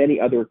 We have many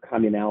other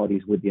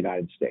commonalities with the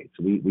United States.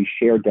 We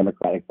share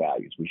democratic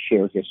values. We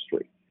share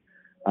history.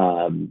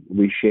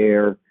 We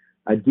share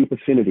a deep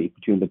affinity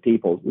between the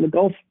peoples. In the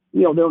Gulf,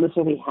 they don't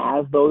necessarily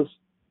have those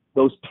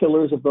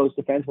pillars of those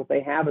defense. What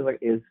they have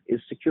is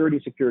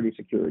security, security,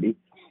 security.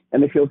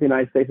 And they feel the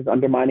United States is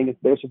undermining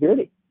their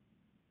security.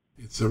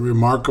 It's a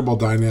remarkable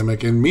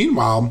dynamic. And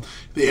meanwhile,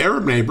 the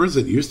Arab neighbors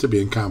that used to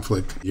be in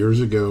conflict years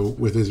ago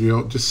with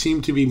Israel just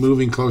seem to be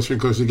moving closer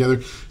and closer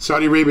together.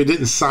 Saudi Arabia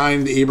didn't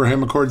sign the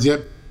Abraham Accords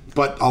yet,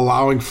 but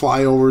allowing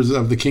flyovers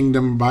of the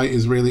kingdom by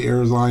Israeli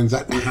airlines,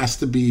 that has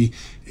to be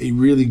a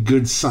really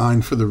good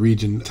sign for the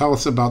region. Tell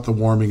us about the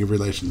warming of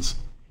relations.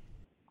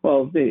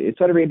 Well, Saudi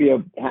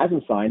Arabia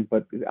hasn't signed,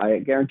 but I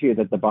guarantee you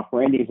that the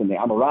Bahrainis and the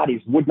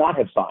Emiratis would not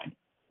have signed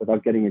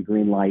without getting a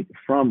green light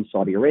from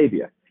Saudi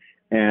Arabia.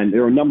 And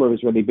there are a number of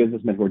Israeli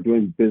businessmen who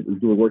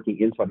are working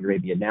in Saudi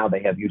Arabia now.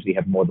 They usually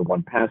have more than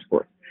one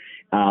passport.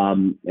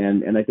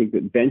 And I think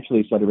that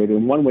eventually Saudi Arabia,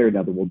 in one way or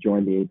another, will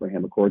join the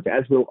Abraham Accords,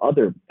 as will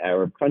other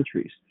Arab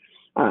countries.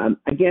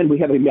 Again, we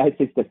have the United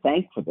States to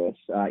thank for this.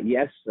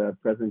 Yes,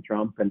 President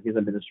Trump and his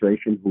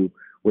administration, who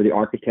were the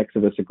architects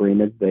of this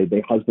agreement,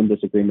 they husbanded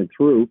this agreement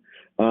through.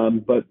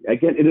 But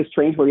again, it is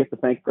strange where you have to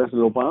thank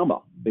President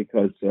Obama,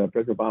 because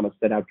President Obama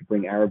set out to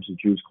bring Arabs and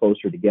Jews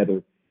closer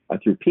together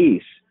through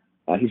peace.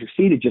 He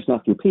succeeded just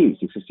not through peace.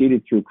 He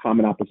succeeded through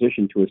common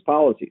opposition to his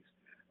policies.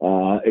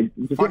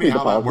 Funny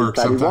how that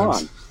works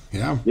sometimes.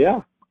 Iran.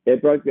 Yeah.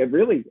 It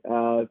really,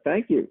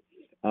 thank you.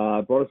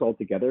 Brought us all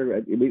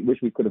together. We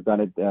wish we could have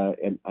done it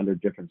under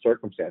different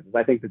circumstances.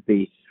 I think that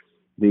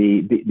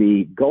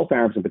the Gulf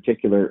Arabs in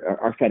particular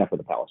are fed up with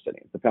the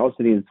Palestinians. The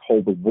Palestinians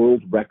hold the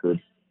world record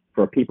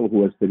for a people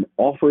who has been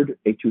offered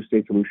a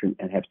two-state solution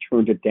and have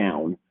turned it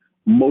down,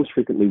 most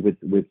frequently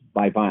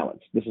by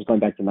violence. This is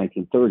going back to the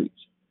 1930s.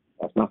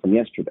 That's not from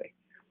yesterday.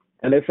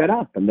 And they're fed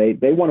up, and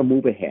they want to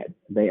move ahead.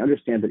 They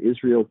understand that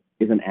Israel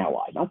is an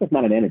ally, not just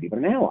not an enemy, but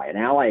an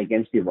ally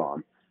against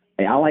Iran,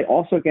 an ally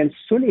also against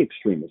Sunni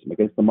extremism,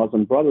 against the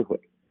Muslim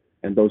Brotherhood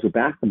and those who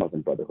back the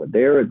Muslim Brotherhood.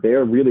 They're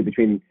really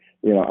between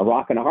a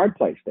rock and a hard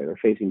place. They're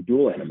facing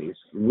dual enemies.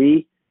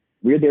 We're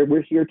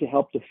here to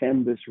help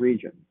defend this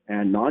region,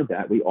 and not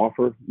that we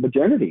offer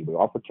modernity, we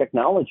offer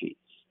technology,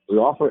 we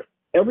offer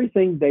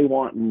everything they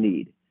want and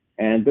need.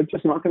 And they're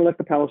just not going to let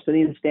the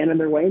Palestinians stand in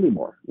their way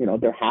anymore.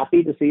 They're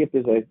happy to see if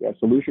there's a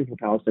solution for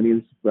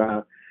Palestinians,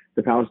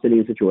 the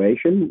Palestinian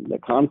situation, the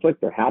conflict.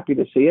 They're happy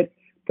to see it,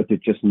 but they're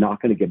just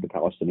not going to give the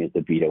Palestinians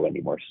the veto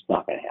anymore. It's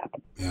not going to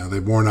happen. Yeah,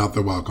 they've worn out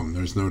their welcome.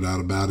 There's no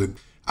doubt about it.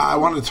 I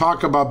want to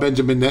talk about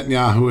Benjamin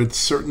Netanyahu. It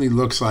certainly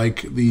looks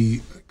like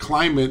the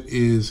climate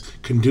is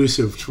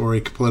conducive for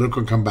a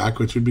political comeback,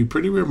 which would be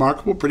pretty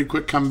remarkable, pretty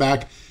quick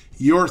comeback.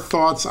 Your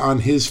thoughts on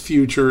his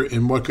future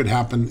and what could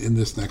happen in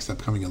this next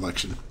upcoming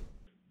election?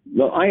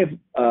 Well, I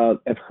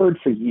have heard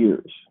for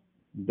years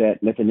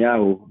that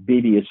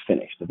Bibi is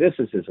finished. This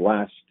is his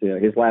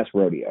last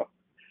rodeo.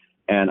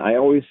 And I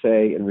always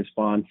say in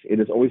response, it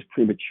is always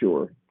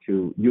premature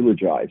to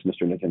eulogize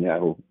Mr.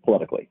 Netanyahu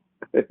politically.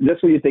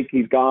 Just when you think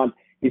he's gone,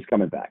 he's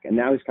coming back. And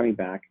now he's coming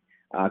back.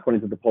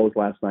 According to the polls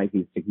last night,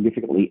 he's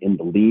significantly in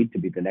the lead to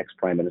be the next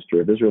prime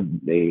minister of Israel.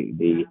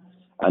 The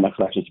next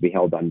election is to be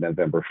held on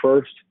November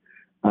 1st.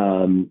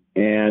 Even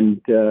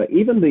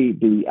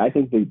I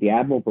think the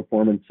admirable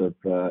performance of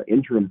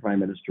interim Prime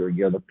Minister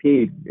Yair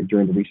Lapid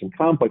during the recent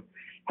conflict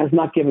has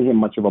not given him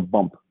much of a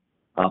bump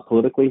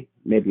politically,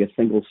 maybe a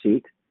single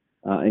seat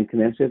in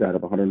Knesset out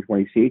of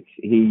 120 seats.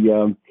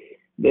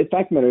 The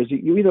fact of the matter is,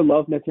 you either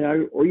love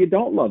Netanyahu or you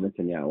don't love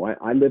Netanyahu.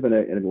 I live in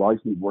a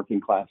largely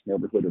working class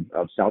neighborhood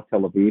of South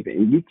Tel Aviv,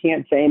 and you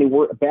can't say any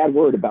bad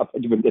word about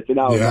Benjamin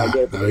Netanyahu.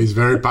 Yeah, no, he's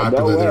very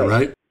popular there,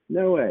 right?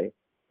 No way.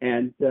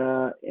 And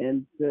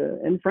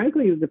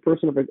frankly, he's a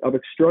person of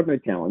extraordinary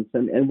talents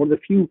and one of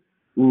the few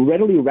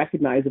readily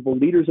recognizable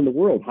leaders in the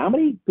world. How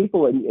many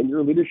people in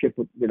your leadership,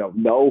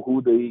 know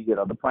who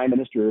the Prime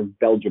Minister of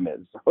Belgium is,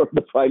 or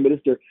the Prime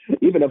Minister,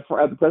 even the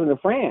President of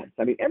France?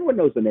 I mean, everyone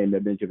knows the name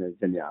of Benjamin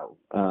Netanyahu.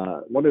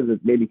 One of the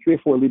maybe 3 or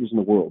 4 leaders in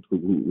the world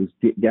who is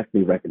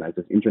definitely recognized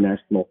as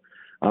international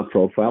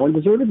profile, and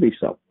deservedly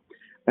so.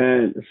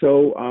 And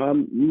so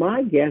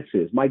my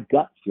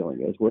gut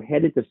feeling is we're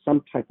headed to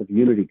some type of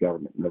unity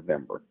government in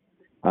November.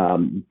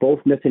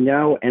 Both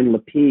Netanyahu and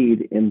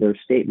Lapid, in their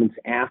statements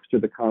after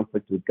the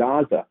conflict with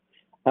Gaza,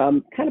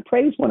 kind of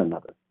praise one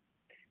another.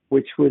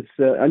 which was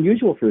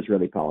unusual for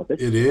Israeli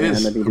politics. It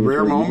is and, a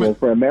rare moment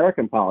for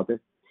American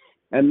politics.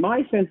 And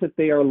my sense that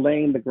they are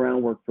laying the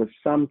groundwork for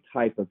some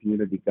type of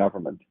unity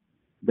government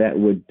that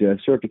would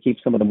serve to keep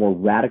some of the more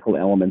radical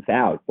elements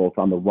out, both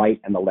on the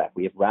right and the left.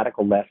 We have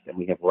radical left and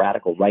we have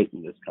radical right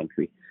in this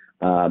country.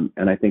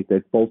 And I think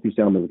that both these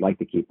gentlemen would like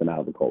to keep them out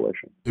of the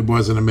coalition. It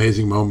was an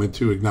amazing moment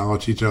to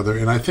acknowledge each other.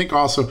 And I think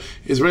also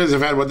Israelis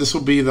have had, this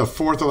will be the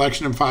fourth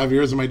election in 5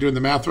 years. Am I doing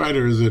the math right?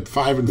 Or is it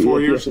 5 and 4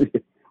 years?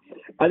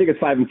 I think it's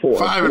 5 and 4.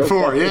 5 and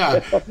 4, yeah.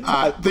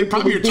 They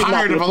probably are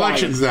tired of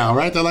elections now,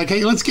 right? They're like,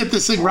 hey, let's get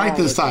this thing right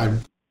this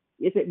time.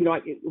 We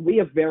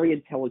have very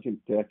intelligent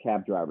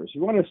cab drivers. If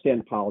you want to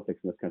understand politics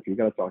in this country, you've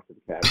got to talk to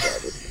the cab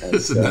drivers. And,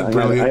 Isn't that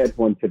brilliant? I had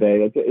one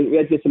today.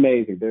 It's just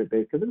amazing.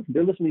 Because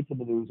they're listening to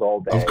the news all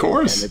day. Of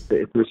course. And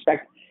it's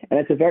respect, and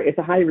it's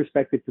a highly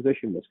respected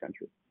position in this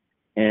country.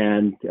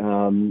 And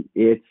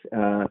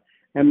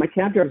and my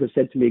cab drivers have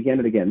said to me again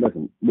and again,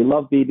 listen, we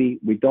love Bibi,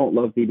 we don't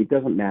love Bibi, it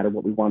doesn't matter.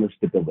 What we want is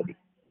stability.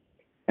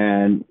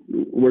 And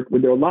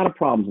there are a lot of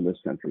problems in this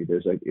country.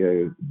 There's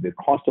the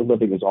cost of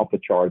living is off the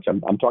charts.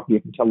 I'm talking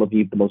about Tel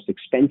Aviv, the most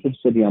expensive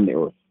city on the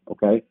earth.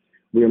 Okay,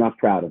 we are not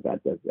proud of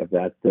that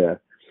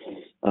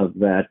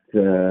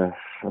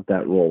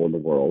role in the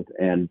world,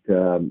 and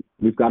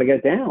we've got to get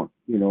it down.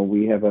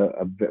 We have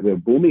a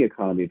booming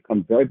economy. We've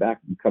come very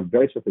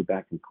swiftly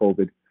back from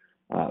COVID.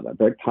 A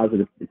very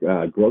positive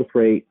growth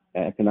rate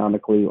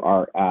economically.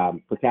 Our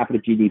per capita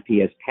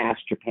GDP has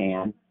passed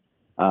Japan.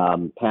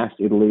 Past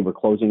Italy, we're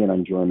closing in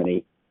on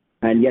Germany,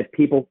 and yet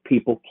people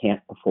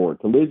can't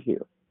afford to live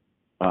here.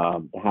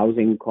 The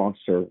housing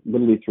costs are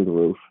literally through the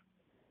roof,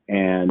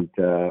 and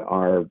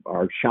our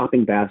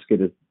shopping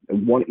basket is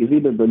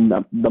either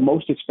the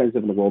most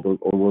expensive in the world,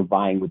 or we're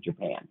vying with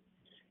Japan,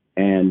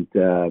 and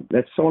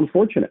that's so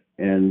unfortunate.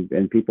 And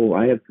people,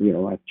 I have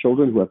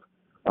children who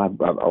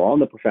are all in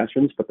the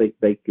professions, but they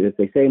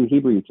say in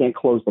Hebrew, you can't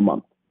close the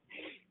month,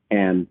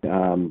 and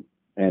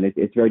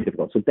it's very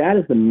difficult. So that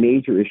is the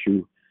major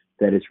issue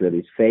that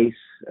Israelis face.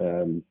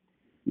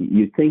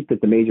 You'd think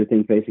that the major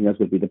thing facing us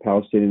would be the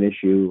Palestinian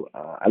issue.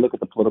 I look at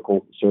the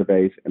political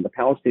surveys, and the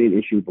Palestinian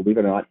issue, believe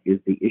it or not, is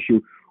the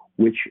issue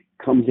which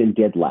comes in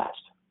dead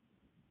last.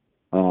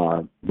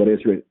 Dead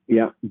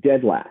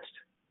last.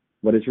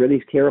 What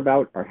Israelis care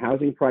about are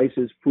housing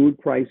prices, food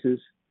prices,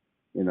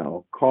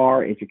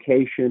 car,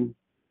 education,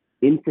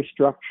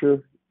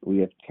 infrastructure. We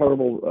have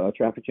terrible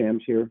traffic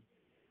jams here.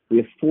 We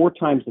have 4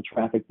 times the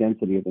traffic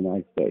density of the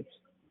United States,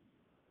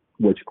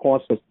 which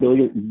costs us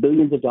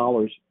billions of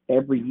dollars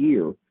every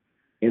year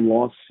in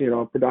lost,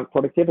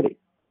 productivity.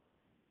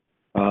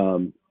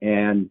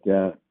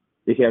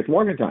 If you have to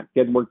work on time,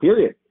 get to work,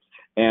 period.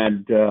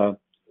 And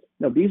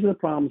these are the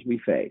problems we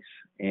face.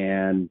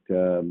 And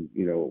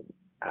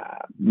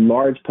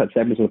large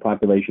segments of the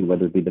population,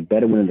 whether it be the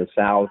Bedouin in the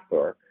South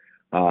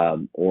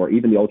or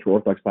even the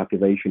ultra-Orthodox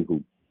population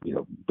who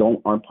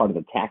aren't part of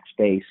the tax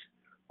base.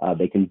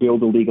 They can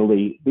build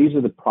illegally. These are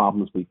the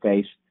problems we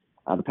face.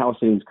 The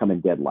Palestinians come in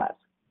dead last.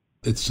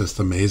 It's just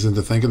amazing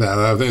to think of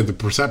that. The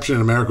perception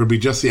in America would be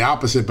just the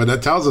opposite, but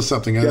that tells us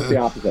something. Just the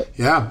opposite.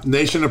 Yeah,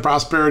 nation of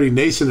prosperity,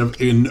 nation of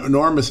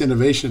enormous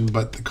innovation,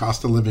 but the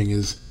cost of living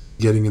is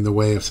getting in the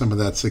way of some of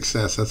that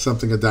success. That's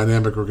a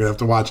dynamic we're going to have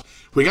to watch.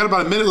 We got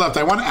about a minute left.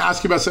 I want to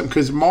ask you about something,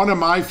 because one of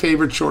my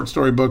favorite short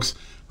story books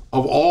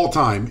of all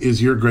time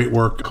is your great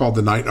work called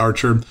The Night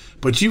Archer.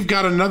 But you've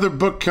got another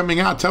book coming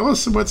out. Tell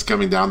us what's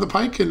coming down the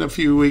pike in a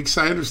few weeks.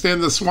 I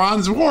understand The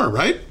Swans War,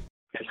 right?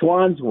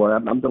 Swans War.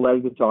 I'm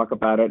delighted to talk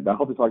about it. I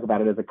hope to talk about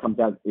it as it comes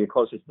out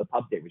closer to the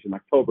pub date, which is in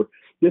October.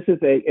 It's a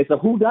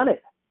whodunit.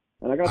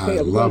 And I got to say,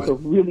 it's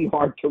really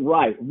hard to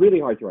write.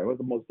 Really hard to write. One of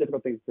the most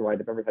difficult things to write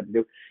I've ever had to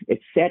do.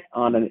 It's set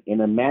on an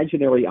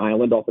imaginary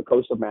island off the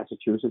coast of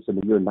Massachusetts in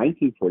the year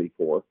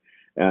 1944.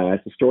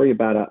 It's a story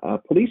about a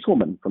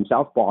policewoman from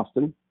South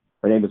Boston.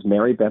 Her name is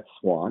Mary Beth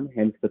Swan,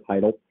 hence the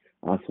title,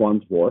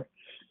 Swans War.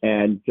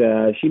 And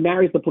she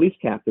marries the police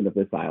captain of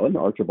this island,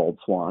 Archibald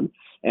Swan,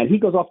 and he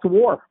goes off to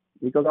war.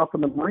 He goes off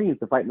from the Marines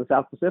to fight in the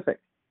South Pacific,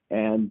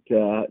 and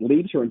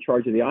leaves her in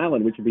charge of the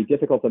island, which would be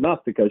difficult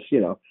enough because,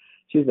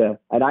 she's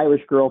an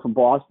Irish girl from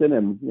Boston,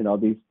 and,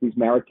 these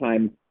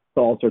maritime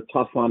salts are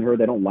tough on her.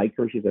 They don't like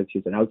her. She's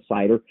an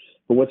outsider.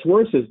 But what's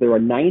worse is there are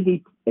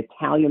 90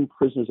 Italian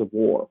prisoners of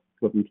war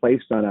who have been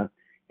placed in a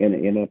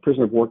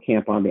prisoner of war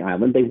camp on the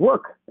island. They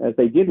work, as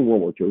they did in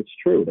World War II. It's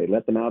true. They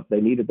let them out.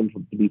 They needed them to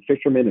be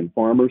fishermen and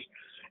farmers.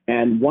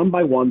 And one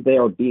by one, they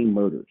are being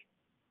murdered.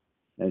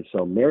 And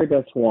so Mary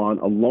Beth Swan,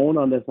 alone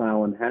on this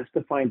island, has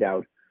to find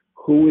out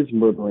who is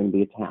murdering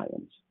the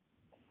Italians.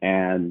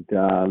 And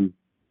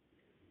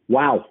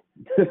wow.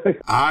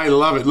 I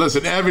love it.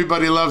 Listen,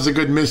 everybody loves a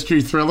good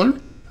mystery thriller.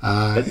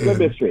 It's a good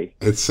mystery.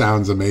 It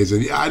sounds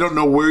amazing. I don't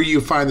know where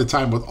you find the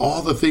time with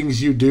all the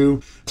things you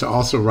do to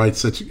also write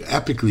such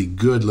epically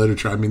good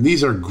literature. I mean,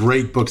 these are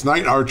great books.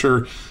 Night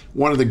Archer,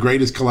 one of the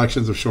greatest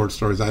collections of short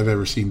stories I've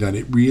ever seen done.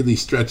 It really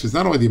stretches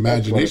not only the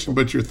imagination,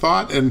 but your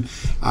thought. And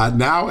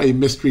now a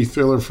mystery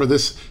thriller for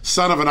this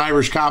son of an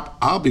Irish cop.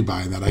 I'll be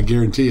buying that. I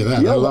guarantee you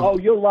that.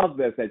 You'll love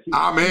this.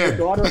 I'm in. The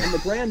daughter and the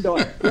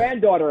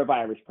granddaughter of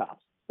Irish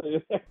cops.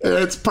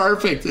 It's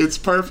perfect. It's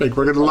perfect.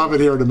 We're going to love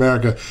it here in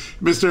America.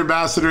 Mr.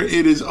 Ambassador,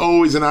 it is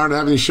always an honor to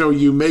have you show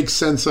you make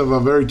sense of a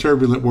very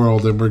turbulent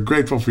world, and we're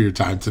grateful for your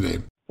time today.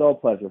 So a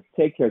pleasure.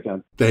 Take care,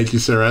 John. Thank you,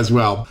 sir, as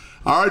well.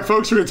 All right,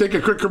 folks, we're going to take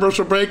a quick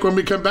commercial break. When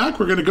we come back,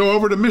 we're going to go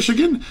over to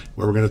Michigan,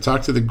 where we're going to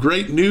talk to the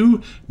great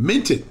new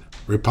minted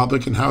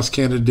Republican House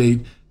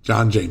candidate,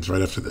 John James,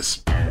 right after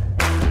this.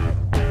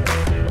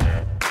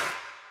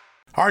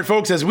 All right,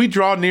 folks, as we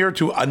draw near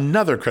to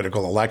another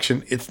critical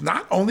election, it's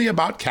not only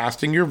about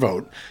casting your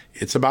vote,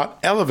 it's about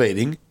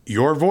elevating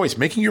your voice,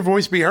 making your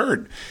voice be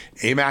heard.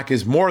 AMAC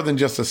is more than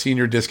just a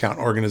senior discount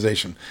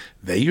organization.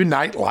 They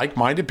unite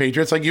like-minded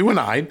patriots like you and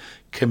I,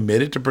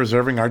 committed to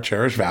preserving our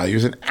cherished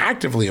values and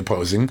actively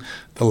opposing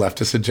the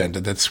leftist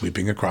agenda that's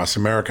sweeping across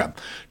America.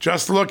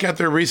 Just look at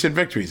their recent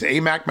victories.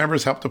 AMAC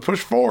members helped to push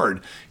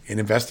forward an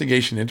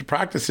investigation into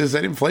practices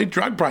that inflate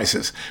drug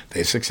prices.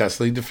 They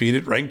successfully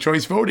defeated ranked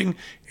choice voting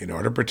in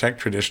order to protect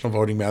traditional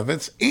voting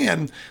methods,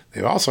 and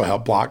they've also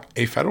helped block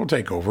a federal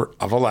takeover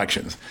of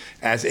elections.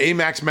 As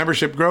AMAC's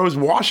membership grows,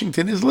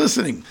 Washington is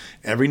listening.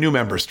 Every new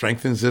member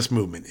strengthens this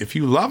movement. If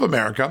you love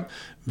America,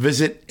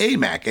 visit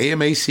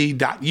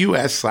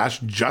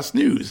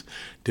amac.us/justnews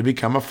to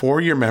become a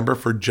 4-year member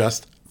for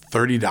just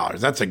 $30.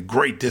 That's a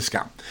great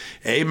discount.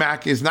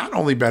 AMAC is not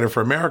only better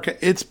for America,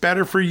 it's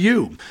better for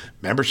you.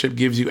 Membership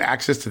gives you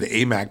access to the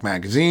AMAC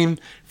magazine,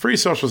 free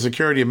Social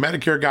Security and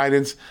Medicare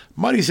guidance,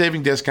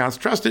 money-saving discounts,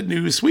 trusted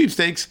news,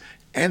 sweepstakes,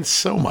 and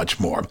so much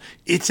more.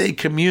 It's a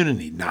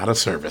community, not a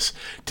service.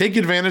 Take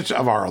advantage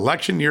of our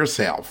election year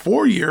sale,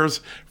 4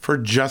 years for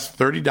just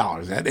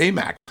 $30 at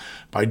AMAC.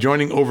 By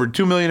joining over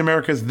 2 million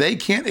Americans, they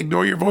can't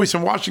ignore your voice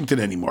in Washington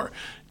anymore.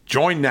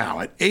 Join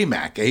now at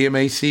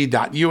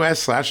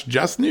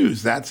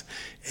amac.us/justnews. That's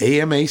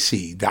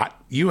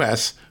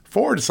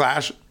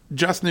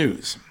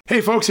amac.us/justnews.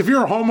 Hey folks, if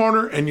you're a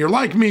homeowner and you're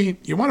like me,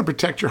 you want to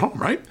protect your home,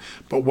 right?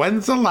 But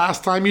when's the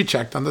last time you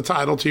checked on the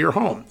title to your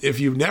home?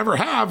 If you never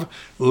have,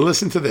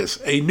 listen to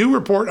this. A new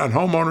report on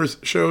homeowners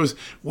shows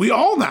we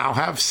all now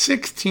have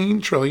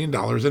 $16 trillion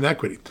in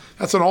equity.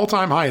 That's an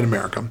all-time high in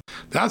America.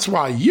 That's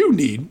why you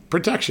need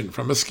protection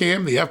from a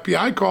scam the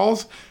FBI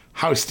calls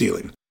house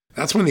stealing.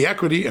 That's when the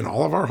equity in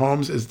all of our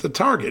homes is the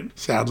target,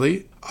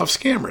 sadly, of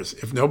scammers.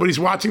 If nobody's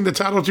watching the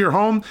title to your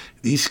home,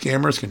 these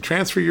scammers can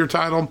transfer your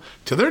title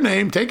to their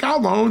name, take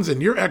out loans,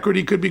 and your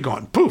equity could be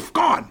gone. Poof,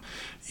 gone.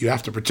 You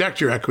have to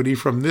protect your equity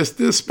from this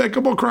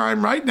despicable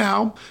crime right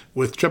now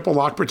with triple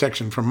lock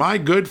protection from my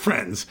good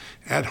friends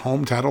at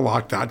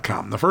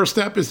HomeTitleLock.com. The first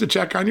step is to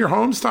check on your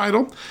home's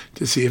title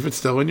to see if it's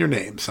still in your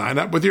name. Sign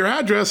up with your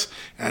address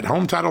at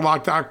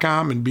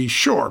HomeTitleLock.com and be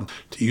sure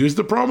to use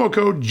the promo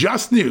code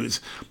JUSTNEWS.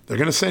 They're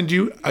going to send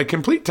you a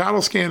complete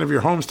title scan of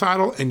your home's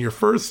title and your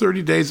first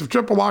 30 days of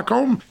triple lock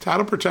home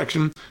title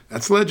protection.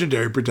 That's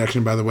legendary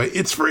protection, by the way.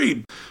 It's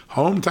free.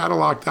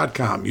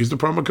 HomeTitleLock.com. Use the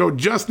promo code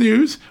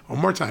JUSTNEWS. One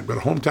more time, go to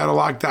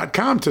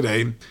HomeTitleLock.com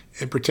today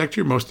and protect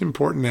your most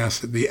important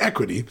asset, the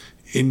equity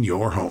in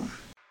your home.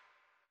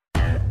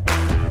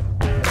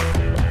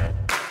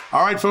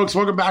 All right, folks,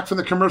 welcome back from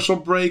the commercial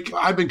break.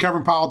 I've been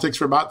covering politics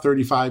for about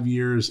 35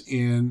 years,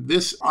 and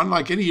this,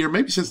 unlike any year,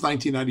 maybe since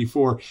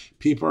 1994,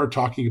 people are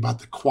talking about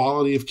the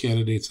quality of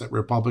candidates that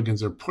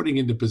Republicans are putting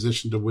into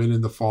position to win in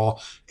the fall.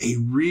 A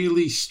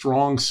really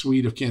strong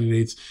suite of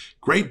candidates,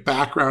 great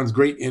backgrounds,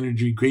 great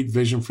energy, great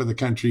vision for the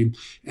country.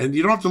 And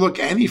you don't have to look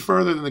any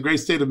further than the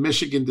great state of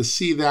Michigan to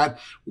see that.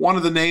 One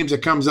of the names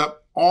that comes up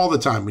all the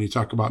time when you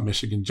talk about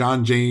Michigan,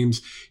 John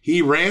James.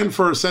 He ran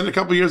for Senate a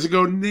couple years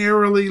ago,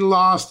 narrowly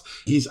lost.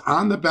 He's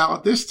on the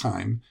ballot this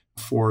time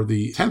for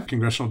the 10th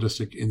Congressional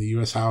District in the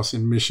U.S. House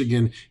in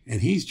Michigan,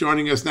 and he's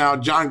joining us now.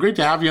 John, great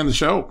to have you on the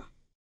show.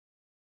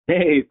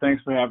 Hey,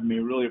 thanks for having me.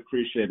 Really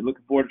appreciate it.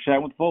 Looking forward to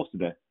chatting with folks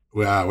today.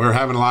 Well, we're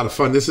having a lot of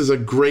fun. This is a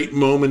great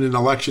moment in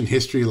election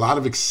history, a lot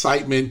of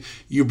excitement.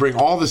 You bring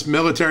all this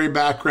military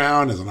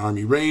background as an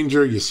Army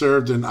Ranger. You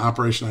served in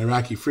Operation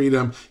Iraqi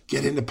Freedom,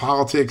 get into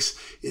politics.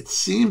 It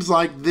seems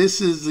like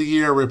this is the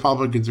year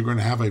Republicans are going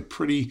to have a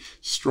pretty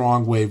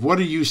strong wave. What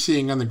are you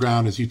seeing on the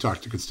ground as you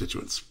talk to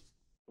constituents?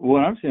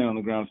 What I'm seeing on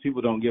the ground is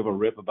people don't give a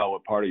rip about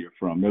what party you're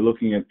from. They're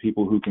looking at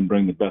people who can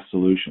bring the best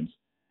solutions.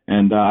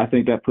 And I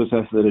think that puts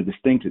us at a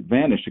distinct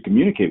advantage to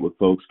communicate with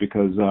folks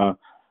because I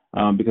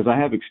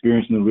have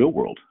experience in the real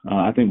world.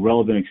 I think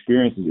relevant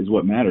experience is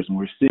what matters, and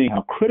we're seeing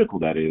how critical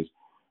that is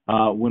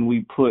when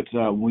we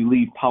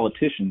leave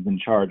politicians in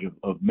charge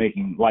of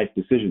making life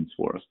decisions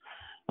for us.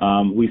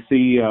 We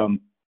see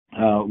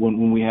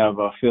when we have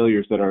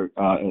failures that are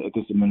at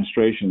this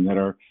administration that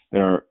are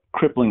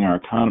crippling our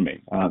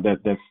economy,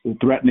 that's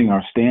threatening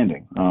our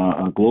standing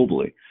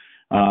globally.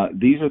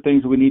 These are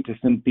things that we need to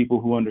send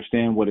people who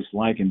understand what it's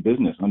like in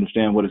business,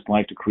 understand what it's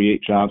like to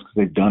create jobs because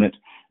they've done it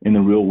in the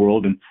real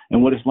world,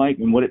 and what it's like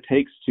and what it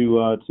takes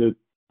to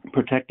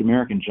protect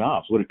American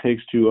jobs, what it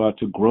takes to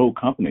grow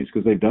companies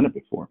because they've done it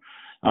before.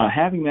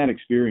 Having that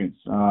experience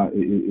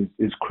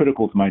is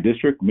critical to my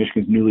district,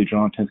 Michigan's newly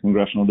drawn 10th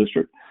congressional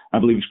district. I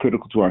believe it's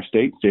critical to our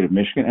state of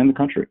Michigan, and the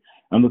country.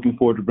 I'm looking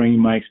forward to bringing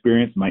my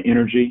experience, my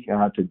energy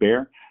to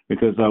bear,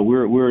 because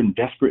we're in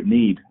desperate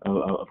need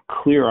of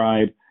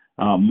clear-eyed,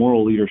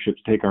 moral leadership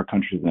to take our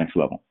country to the next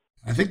level.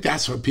 I think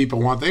that's what people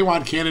want. They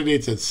want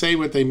candidates that say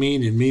what they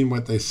mean and mean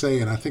what they say.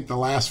 And I think the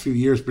last few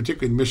years,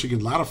 particularly in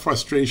Michigan, a lot of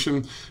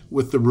frustration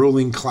with the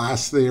ruling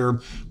class there.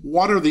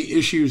 What are the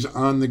issues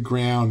on the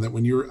ground that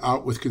when you're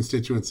out with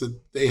constituents that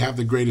they have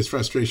the greatest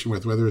frustration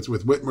with, whether it's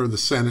with Whitmer, the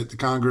Senate, the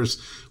Congress?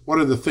 What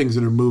are the things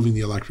that are moving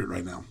the electorate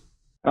right now?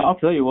 I'll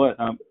tell you what,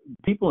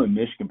 people in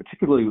Michigan,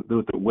 particularly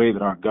with the way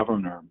that our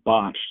governor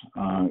botched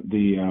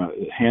the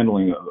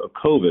handling of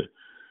COVID,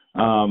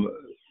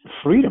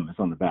 freedom is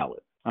on the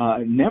ballot.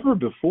 Never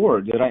before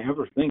did I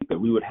ever think that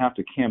we would have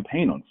to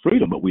campaign on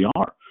freedom, but we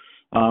are.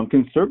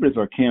 Conservatives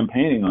are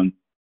campaigning on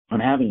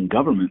having a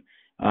government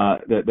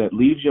that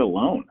leaves you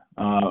alone.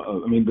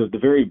 I mean, the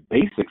very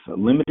basics,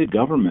 limited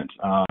government,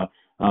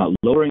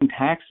 lowering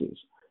taxes.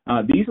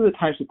 These are the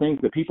types of things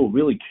that people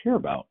really care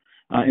about.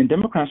 And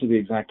Democrats are the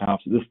exact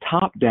opposite. This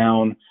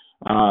top-down,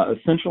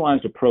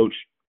 centralized approach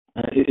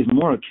is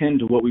more akin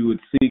to what we would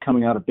see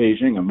coming out of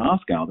Beijing and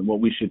Moscow than what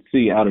we should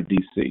see out of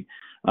D.C.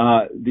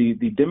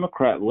 The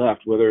Democrat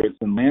left, whether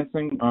it's in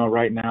Lansing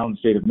right now in the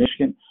state of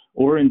Michigan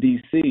or in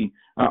D.C.,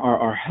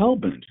 are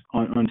hell-bent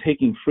on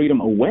taking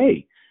freedom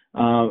away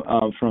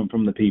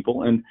from the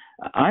people. And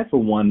I,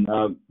 for one,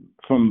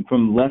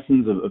 from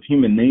lessons of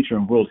human nature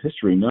and world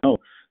history, know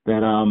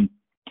that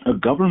a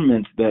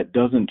government that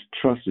doesn't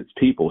trust its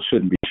people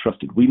shouldn't be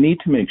trusted. We need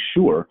to make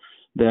sure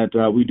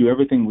that we do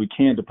everything we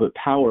can to put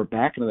power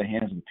back into the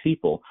hands of the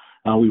people.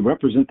 We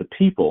represent the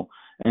people,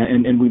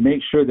 and we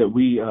make sure that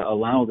we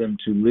allow them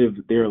to live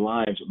their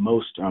lives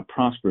most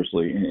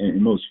prosperously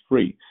and most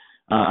free.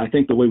 I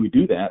think the way we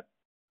do that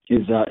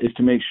is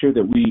to make sure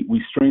that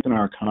we strengthen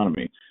our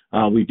economy.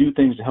 We do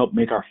things to help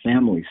make our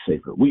families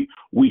safer. We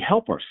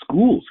help our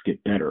schools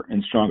get better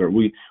and stronger.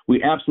 We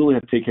absolutely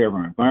have to take care of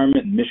our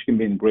environment. In Michigan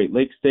being a Great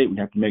Lakes state, we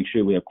have to make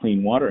sure we have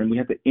clean water, and we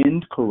have to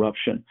end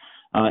corruption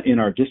in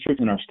our district,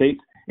 in our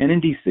states, and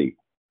in D.C.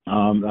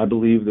 I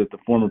believe that the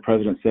former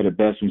president said it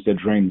best when he said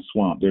drain the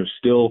swamp. There's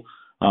still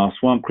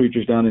swamp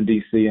creatures down in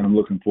D.C., and I'm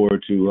looking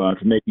forward to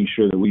making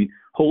sure that we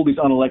hold these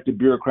unelected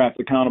bureaucrats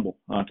accountable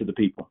to the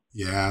people.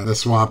 Yeah, the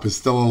swamp is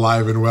still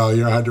alive and well.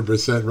 You're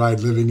 100% right,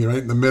 living right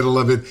in the middle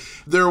of it.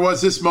 There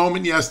was this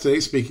moment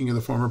yesterday, speaking of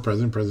the former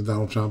president, President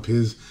Donald Trump,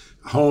 his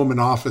home and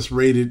office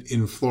raided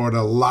in Florida.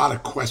 A lot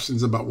of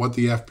questions about what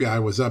the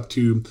FBI was up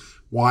to.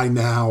 Why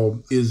now?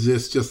 Is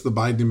this just the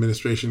Biden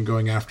administration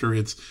going after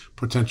its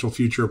potential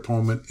future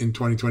opponent in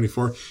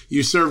 2024?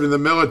 You served in the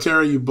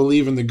military. You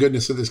believe in the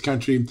goodness of this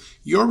country.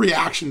 Your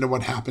reaction to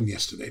what happened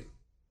yesterday?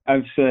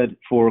 I've said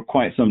for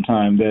quite some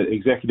time that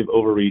executive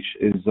overreach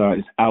is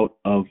out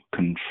of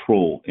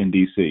control in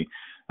D.C.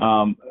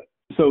 So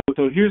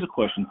here's a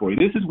question for you.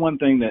 This is one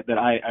thing that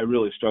I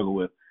really struggle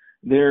with.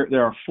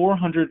 There are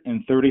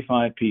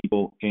 435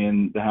 people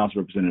in the House of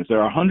Representatives. There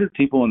are 100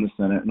 people in the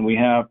Senate, and we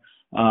have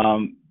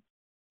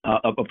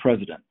a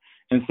president.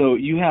 And so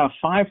you have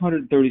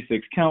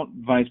 536, count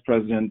vice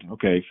president,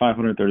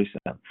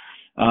 537,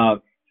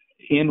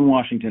 in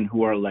Washington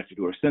who are elected,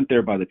 who are sent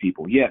there by the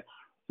people. Yet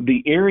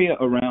the area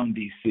around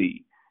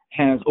D.C.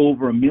 has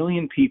over 1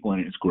 million people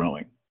and it's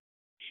growing.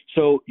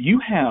 So you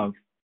have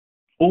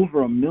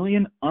over 1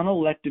 million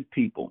unelected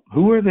people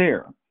who are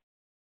there.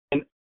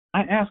 And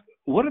I ask,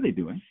 what are they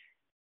doing?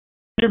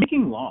 They're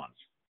making laws.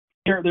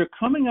 They're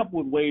coming up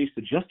with ways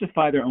to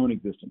justify their own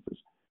existences.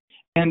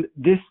 And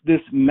this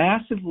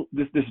massive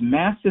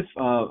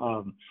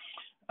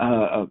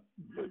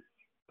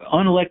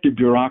unelected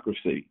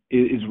bureaucracy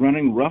is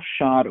running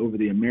roughshod over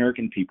the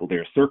American people.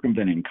 They're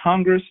circumventing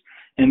Congress,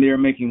 and they're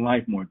making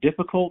life more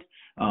difficult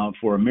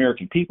for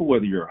American people,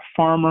 whether you're a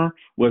farmer,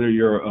 whether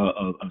you're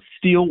a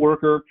steel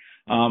worker.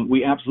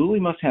 We absolutely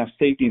must have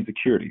safety and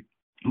security.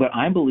 But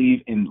I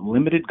believe in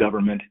limited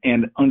government,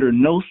 and under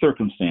no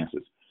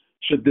circumstances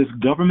should this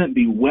government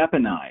be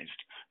weaponized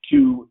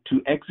to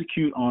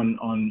execute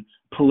on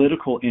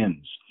political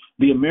ends.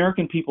 The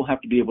American people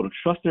have to be able to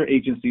trust their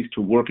agencies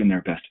to work in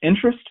their best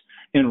interest.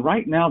 And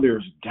right now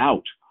there's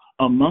doubt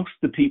amongst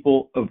the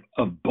people of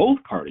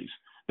both parties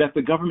that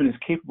the government is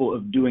capable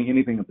of doing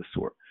anything of the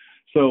sort.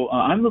 So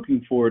I'm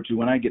looking forward to,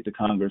 when I get to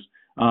Congress,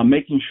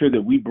 making sure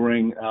that we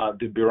bring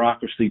the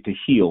bureaucracy to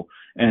heel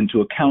and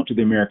to account to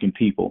the American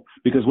people.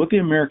 Because what the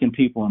American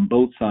people on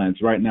both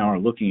sides right now are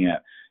looking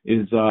at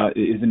is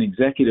an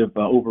executive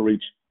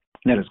overreach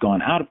that has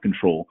gone out of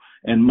control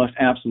and must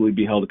absolutely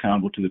be held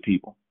accountable to the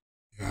people.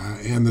 Yeah,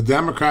 and the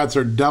Democrats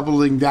are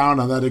doubling down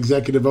on that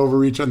executive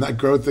overreach, on that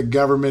growth of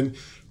government,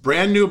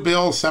 Brand new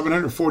bill,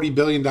 $740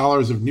 billion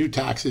of new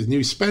taxes,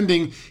 new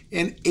spending,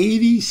 and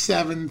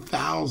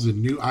 87,000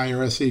 new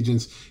IRS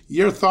agents.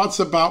 Your thoughts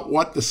about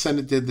what the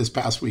Senate did this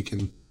past week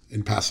in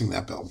passing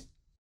that bill?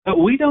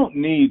 We don't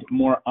need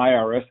more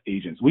IRS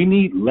agents. We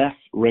need less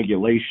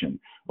regulation.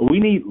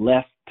 We need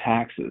less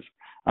taxes.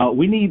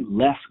 We need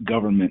less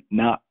government,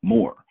 not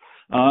more.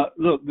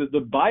 Look,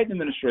 the Biden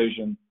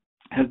administration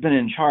has been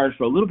in charge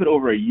for a little bit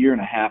over a year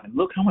and a half, and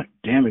look how much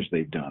damage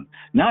they've done.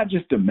 Not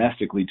just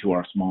domestically to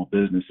our small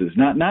businesses,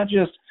 not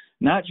just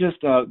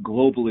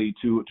globally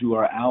to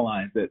our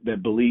allies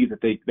that believe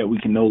that we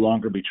can no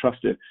longer be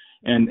trusted,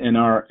 and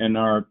our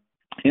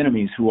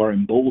enemies who are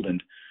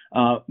emboldened.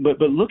 But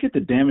look at the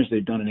damage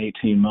they've done in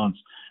 18 months.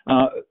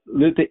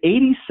 The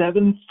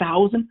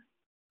 87,000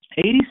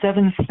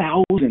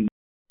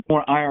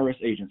 more IRS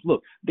agents.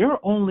 Look, there are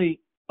only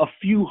a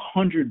few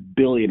hundred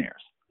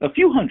billionaires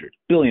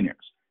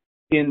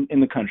in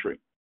the country.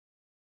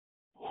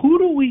 Who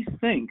do we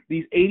think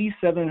these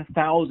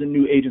 87,000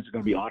 new agents are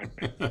going to be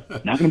auditing?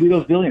 Not going to be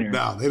those billionaires.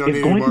 No, they don't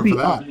need any more for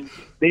that. Us.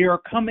 They are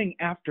coming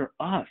after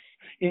us,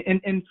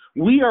 and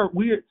we are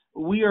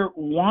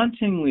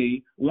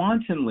wantonly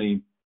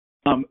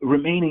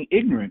remaining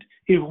ignorant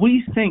if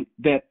we think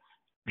that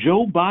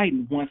Joe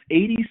Biden wants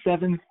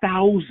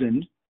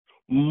 87,000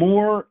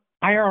 more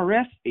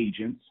IRS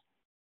agents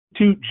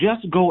to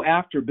just go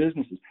after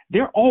businesses.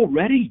 They're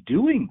already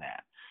doing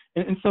that.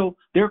 And so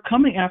they're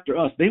coming after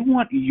us. They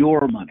want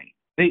your money.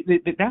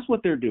 That's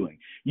what they're doing.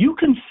 You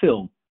could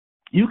sell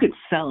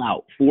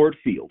out Ford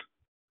Field,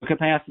 a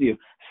capacity of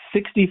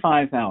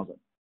 65,000.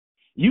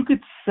 You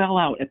could sell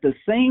out at the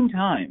same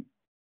time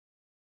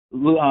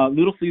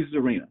Little Caesars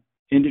Arena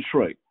in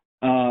Detroit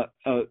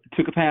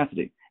to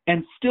capacity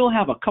and still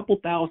have a couple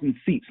thousand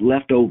seats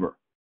left over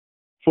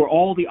for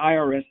all the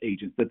IRS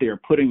agents that they are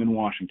putting in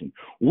Washington.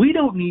 We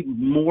don't need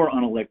more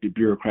unelected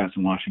bureaucrats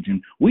in Washington.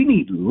 We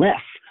need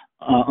less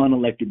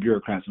unelected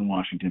bureaucrats in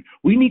Washington.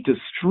 We need to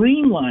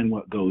streamline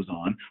what goes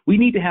on. We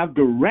need to have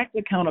direct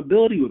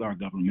accountability with our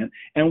government,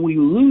 and we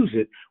lose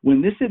it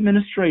when this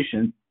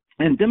administration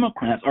and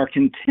Democrats are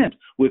content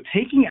with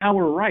taking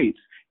our rights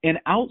and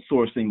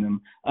outsourcing them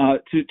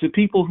to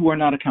people who are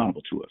not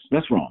accountable to us.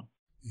 That's wrong.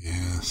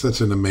 Yeah,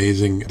 such an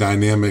amazing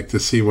dynamic to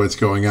see what's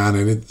going on.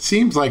 And it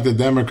seems like the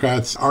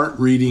Democrats aren't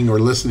reading or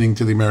listening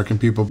to the American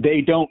people. They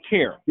don't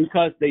care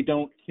because they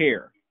don't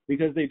care.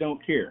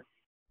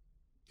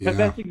 Yeah.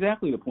 That's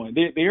exactly the point.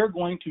 They are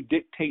going to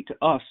dictate to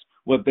us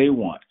what they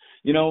want.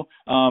 You know,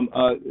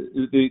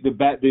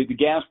 the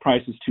gas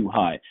price is too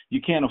high.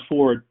 You can't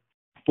afford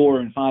 $4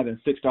 and $5 and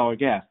 $6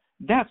 gas.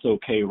 That's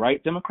okay, right,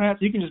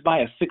 Democrats? You can just buy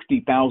a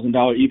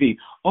 $60,000 EV.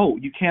 Oh,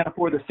 you can't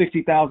afford the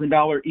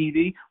 $60,000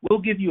 EV? We'll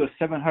give you a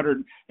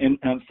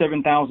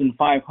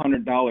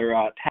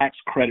 $7,500 tax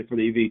credit for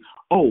the EV.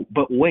 Oh,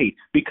 but wait,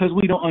 because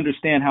we don't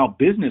understand how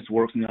business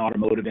works in the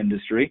automotive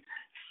industry,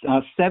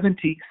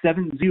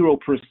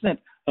 70%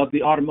 of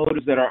the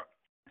automotives that are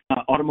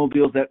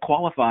automobiles that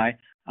qualify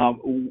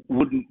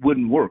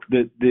wouldn't work.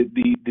 The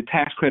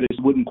tax credits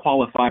wouldn't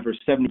qualify for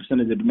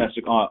 70% of the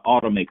domestic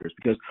automakers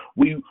because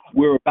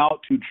we're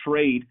about to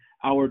trade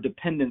our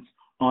dependence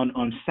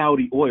on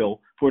Saudi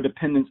oil for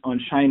dependence on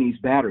Chinese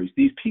batteries.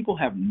 These people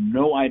have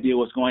no idea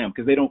what's going on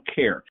because they don't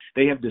care.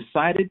 They have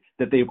decided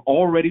that they've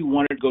already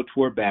wanted to go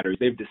toward batteries.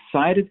 They've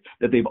decided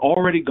that they've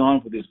already gone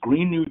for this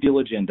Green New Deal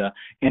agenda.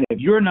 And if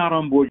you're not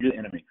on board, you're the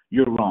enemy.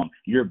 You're wrong.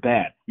 You're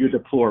bad. You're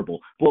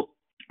deplorable. Well,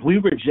 we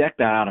reject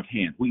that out of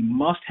hand. We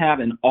must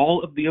have an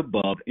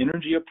all-of-the-above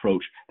energy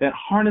approach that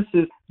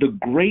harnesses the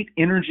great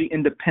energy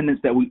independence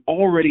that we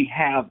already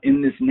have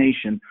in this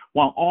nation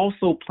while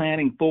also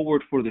planning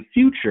forward for the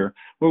future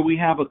where we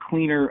have a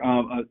cleaner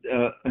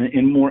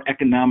and more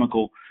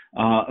economical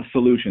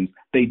solutions.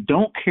 They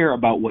don't care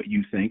about what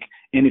you think,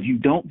 and if you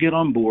don't get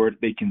on board,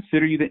 they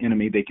consider you the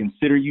enemy, they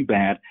consider you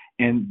bad,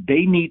 and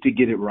they need to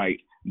get it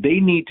right.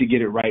 They need to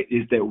get it right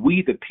is that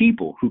we, the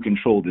people, who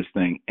control this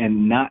thing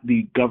and not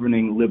the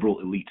governing liberal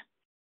elite.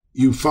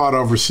 You fought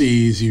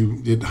overseas.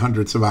 You did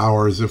hundreds of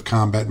hours of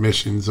combat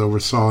missions,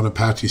 oversaw an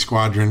Apache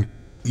squadron.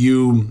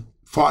 You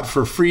fought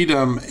for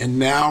freedom, and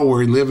now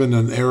we live in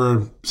an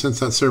era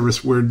since that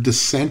service where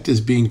dissent is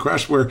being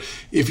crushed, where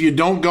if you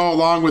don't go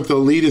along with the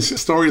elitist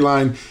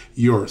storyline,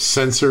 you're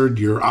censored,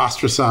 you're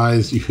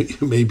ostracized,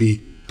 you may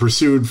be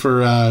pursued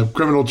for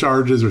criminal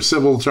charges or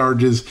civil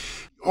charges.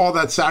 All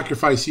that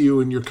sacrifice you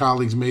and your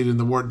colleagues made in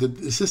the war,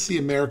 is this the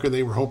America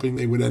they were hoping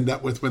they would end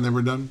up with when they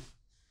were done?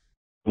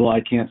 Well,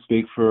 I can't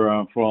speak for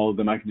all of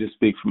them. I can just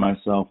speak for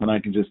myself, and I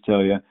can just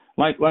tell you,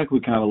 like we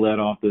kind of led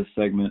off this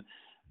segment,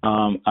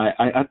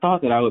 I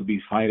thought that I would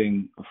be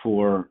fighting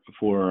for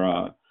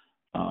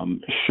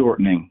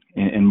shortening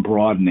and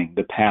broadening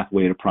the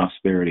pathway to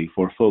prosperity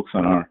for folks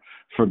on our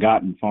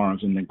forgotten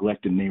farms and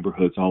neglected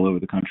neighborhoods all over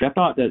the country. I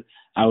thought that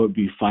I would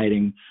be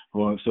fighting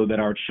so that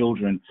our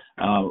children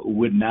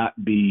would not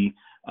be,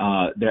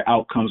 their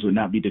outcomes would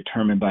not be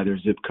determined by their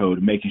zip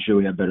code, making sure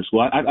we have better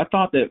school. I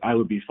thought that I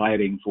would be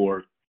fighting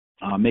for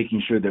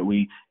making sure that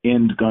we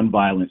end gun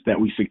violence, that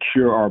we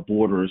secure our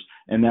borders,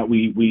 and that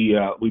we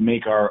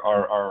make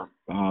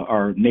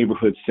our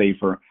neighborhoods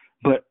safer.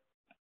 But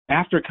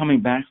after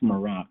coming back from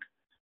Iraq,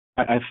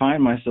 I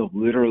find myself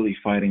literally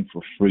fighting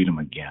for freedom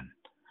again.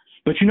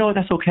 But you know what?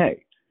 That's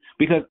okay,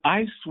 because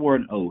I swore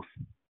an oath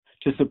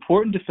to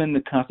support and defend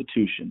the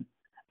Constitution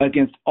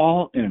against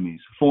all enemies,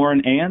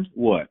 foreign and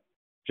what,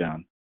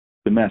 John?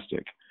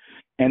 Domestic.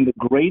 And the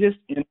greatest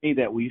enemy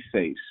that we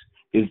face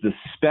is the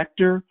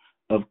specter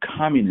of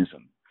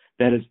communism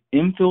that has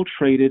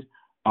infiltrated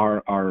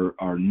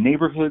our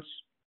neighborhoods,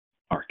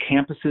 our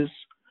campuses,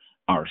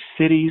 our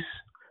cities,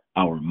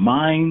 our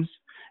minds,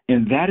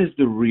 and that is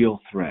the real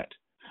threat.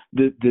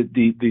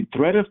 The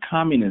threat of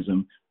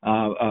communism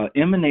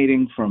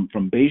emanating from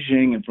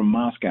Beijing and from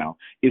Moscow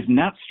is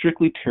not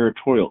strictly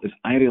territorial, it's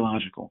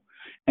ideological.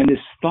 And this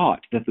thought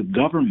that the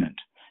government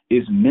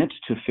is meant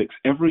to fix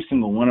every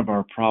single one of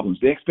our problems,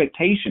 the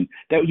expectation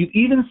that you've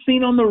even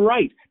seen on the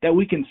right, that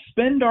we can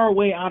spend our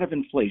way out of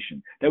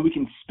inflation, that we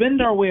can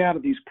spend our way out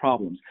of these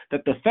problems,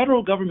 that the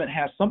federal government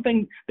has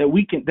something that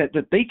we can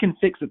that they can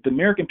fix that the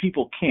American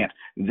people can't.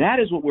 That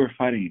is what we're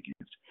fighting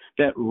against.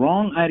 That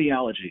wrong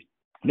ideology,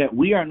 that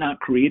we are not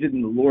created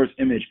in the Lord's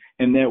image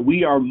and that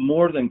we are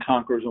more than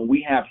conquerors and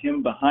we have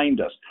him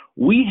behind us.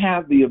 We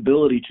have the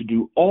ability to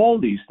do all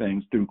these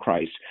things through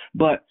Christ.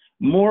 But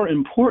more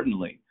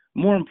importantly,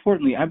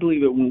 I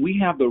believe that when we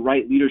have the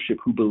right leadership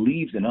who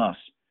believes in us,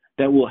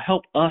 that will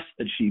help us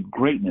achieve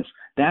greatness.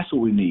 That's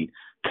what we need.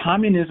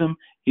 Communism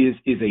is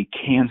a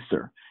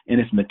cancer, and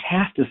it's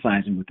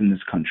metastasizing within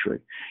this country.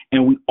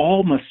 And we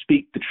all must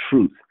speak the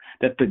truth,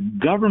 that the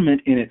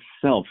government in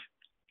itself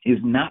is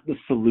not the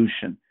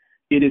solution.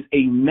 It is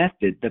a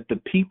method that the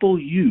people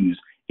use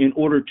in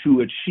order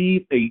to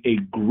achieve a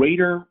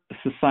greater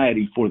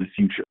society for the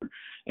future.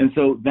 And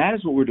so that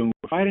is what we're doing.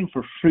 We're fighting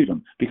for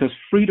freedom because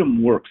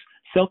freedom works.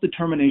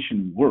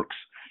 Self-determination works.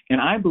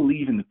 And I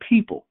believe in the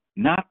people,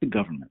 not the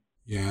government.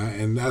 Yeah,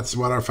 and that's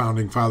what our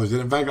founding fathers did.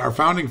 In fact, our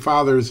founding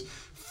fathers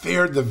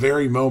feared the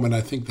very moment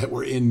I think that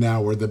we're in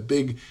now, where the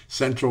big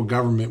central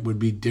government would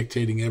be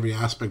dictating every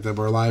aspect of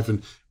our life,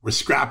 and we're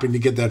scrapping to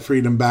get that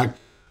freedom back.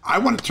 I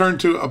want to turn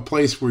to a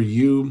place where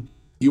you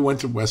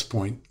went to West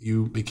Point.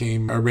 You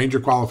became a Ranger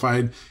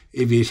qualified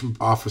aviation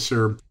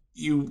officer.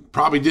 You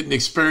probably didn't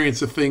experience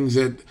the things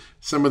that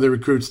some of the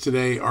recruits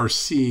today are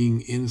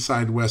seeing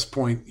inside West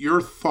Point.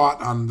 Your thought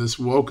on this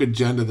woke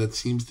agenda that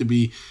seems to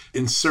be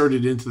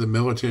inserted into the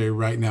military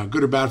right now,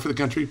 good or bad for the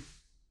country?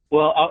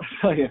 Well, I'll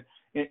tell you,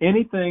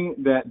 anything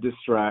that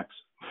distracts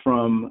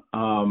from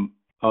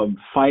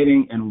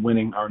fighting and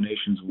winning our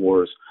nation's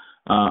wars,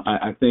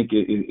 I think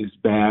it is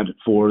bad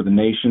for the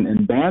nation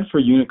and bad for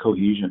unit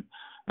cohesion.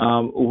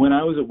 When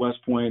I was at West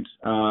Point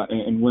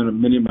and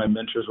when many of my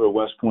mentors were at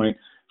West Point,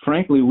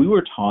 frankly, we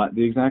were taught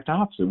the exact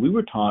opposite. We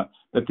were taught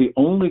that the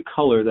only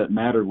color that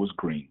mattered was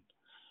green.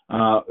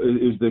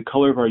 It was the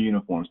color of our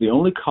uniforms. The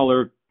only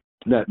color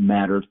that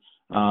mattered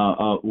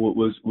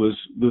was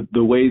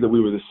the way that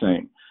we were the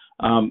same.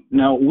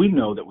 Now, we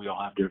know that we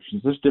all have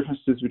differences. There's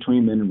differences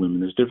between men and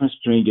women. There's differences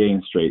between gay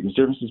and straight. There's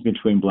differences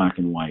between black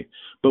and white.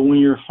 But when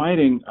you're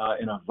fighting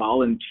in a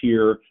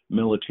volunteer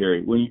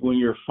military, when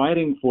you're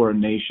fighting for a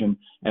nation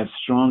as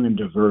strong and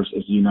diverse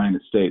as the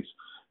United States,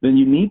 then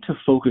you need to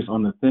focus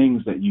on the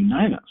things that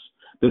unite us,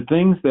 the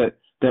things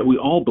that we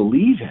all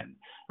believe in,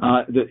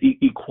 the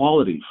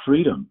equality,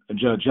 freedom,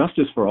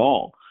 justice for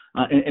all,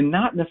 and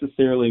not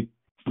necessarily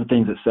the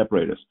things that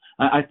separate us.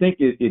 I think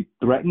it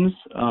threatens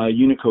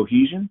unit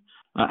cohesion.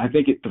 I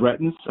think it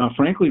threatens,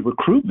 frankly,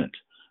 recruitment.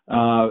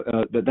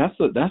 That's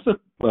a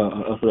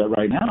threat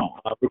right now.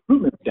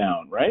 Recruitment's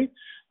down, right?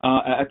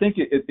 I think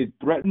it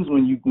threatens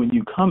when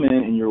you come in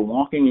and you're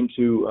walking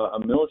into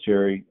a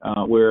military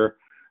where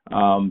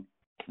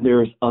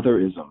there is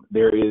otherism.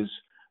 There's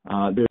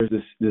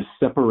this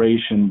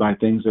separation by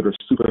things that are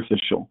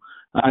superficial.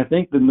 I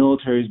think the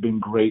military has been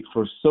great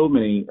for so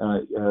many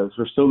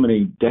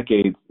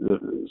decades,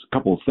 a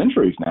few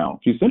centuries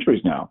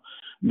now,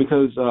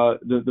 because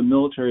the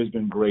military has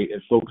been great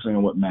at focusing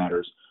on what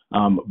matters,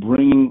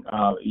 bringing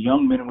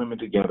young men and women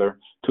together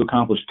to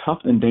accomplish tough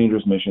and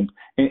dangerous missions,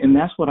 and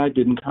that's what I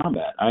did in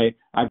combat. I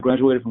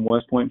graduated from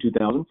West Point in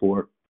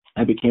 2004.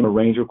 I became a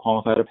Ranger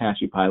qualified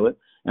Apache pilot,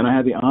 and I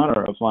had the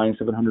honor of flying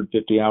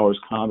 750 hours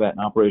combat in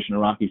Operation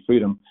Iraqi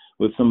Freedom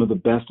with some of the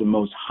best and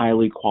most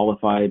highly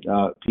qualified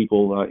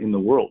people in the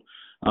world.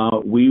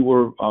 We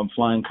were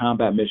flying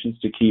combat missions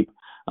to keep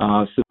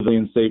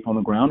civilians safe on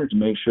the ground and to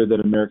make sure that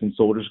American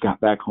soldiers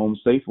got back home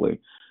safely.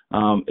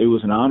 It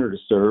was an honor to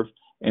serve,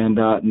 and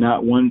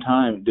not one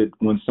time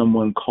when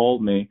someone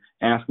called me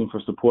asking for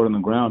support on the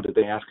ground, did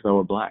they ask if I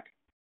were black.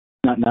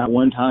 Not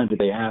one time did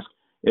they ask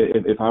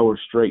if I were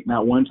straight.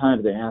 Not one time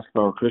did they ask if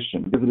I were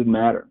Christian, because it didn't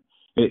matter.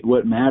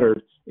 What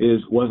mattered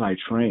is, was I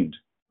trained?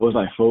 Was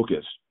I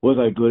focused? Was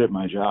I good at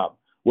my job?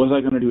 Was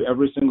I going to do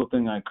every single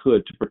thing I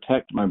could to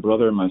protect my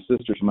brother and my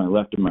sister to my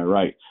left and my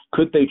right?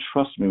 Could they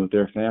trust me with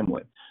their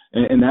family?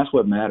 And that's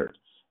what mattered.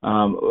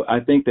 I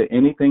think that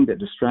anything that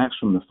distracts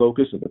from the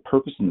focus of the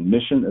purpose and the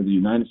mission of the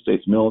United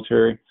States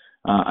military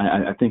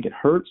I think it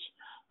hurts.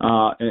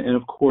 And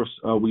of course,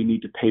 we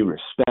need to pay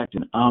respect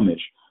and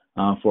homage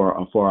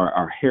for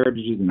our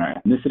heritages and our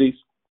ethnicities.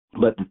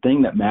 But the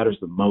thing that matters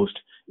the most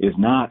is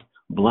not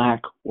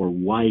black or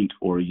white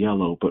or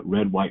yellow, but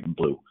red, white, and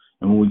blue.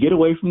 And when we get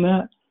away from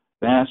that,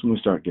 that's when we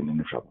start getting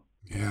into trouble.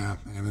 Yeah,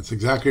 and it's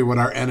exactly what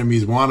our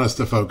enemies want us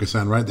to focus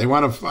on, right? They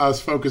want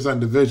us focus on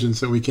division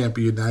so we can't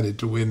be united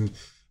to win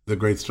the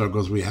great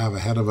struggles we have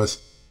ahead of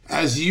us.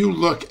 As you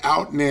look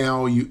out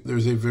now,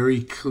 there's a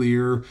very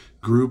clear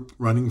group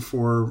running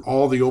for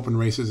all the open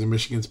races in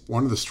Michigan. It's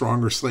one of the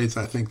stronger slates,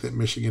 I think, that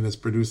Michigan has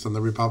produced on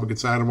the Republican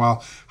side in a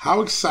while.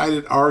 How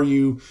excited are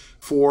you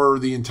for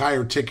the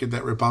entire ticket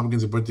that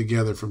Republicans have put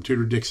together from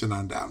Tudor Dixon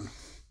on down?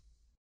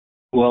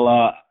 Well,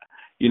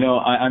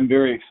 I'm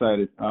very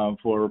excited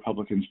for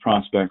Republicans'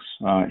 prospects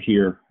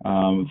here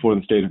for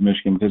the state of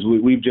Michigan, because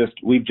we've just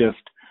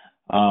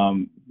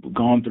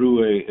gone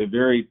through a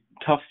very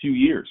tough few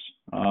years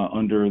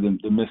under the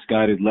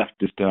misguided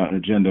leftist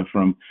agenda,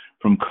 from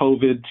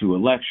COVID to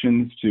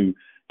elections to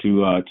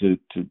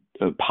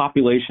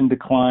population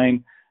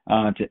decline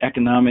to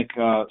economic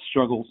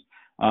struggles.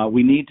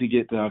 We need to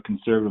get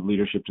conservative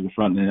leadership to the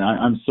front, and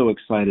I'm so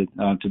excited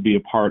to be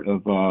a part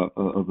of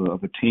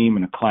a team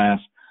and a class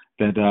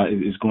that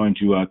is going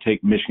to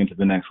take Michigan to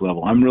the next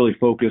level. I'm really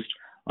focused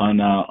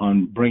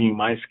on bringing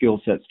my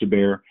skill sets to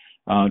bear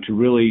to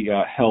really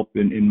help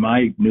in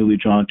my newly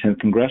drawn 10th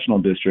congressional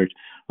district,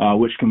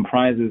 which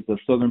comprises the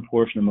southern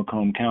portion of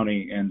Macomb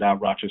County and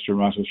Rochester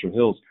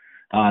Hills.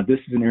 This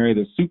is an area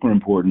that's super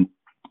important,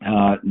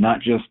 not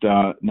just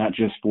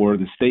for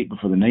the state, but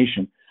for the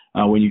nation.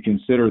 When you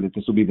consider that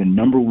this will be the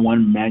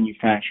 #1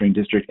 manufacturing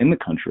district in the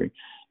country,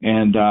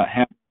 and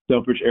have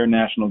Selfridge Air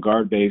National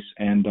Guard Base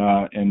and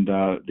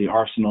the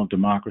Arsenal of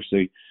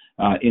Democracy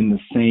in the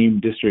same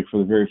district for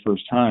the very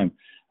first time.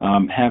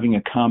 Having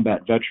a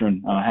combat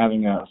veteran,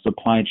 having a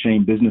supply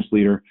chain business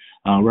leader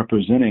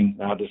representing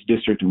this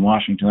district in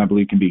Washington, I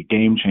believe can be a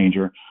game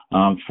changer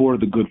for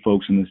the good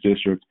folks in this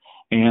district,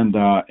 and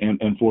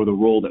for the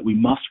role that we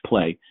must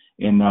play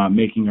in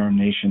making our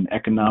nation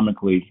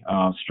economically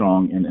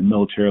strong and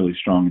militarily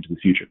strong into the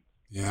future.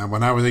 Yeah,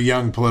 when I was a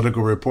young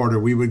political reporter,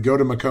 we would go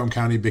to Macomb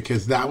County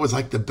because that was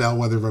like the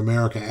bellwether of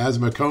America. As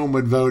Macomb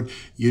would vote,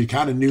 you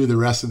kind of knew the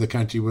rest of the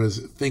country was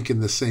thinking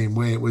the same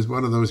way. It was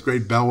one of those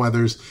great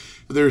bellwethers.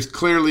 There's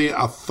clearly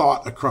a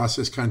thought across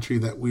this country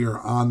that we are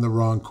on the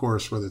wrong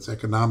course, whether it's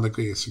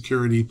economically or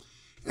security.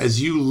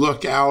 As you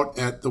look out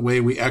at the way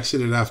we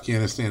exited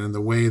Afghanistan and the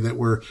way that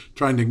we're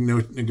trying to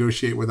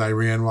negotiate with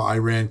Iran while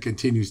Iran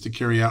continues to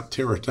carry out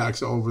terror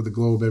attacks all over the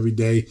globe every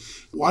day,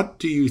 what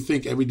do you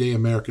think everyday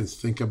Americans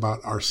think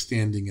about our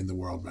standing in the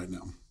world right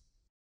now?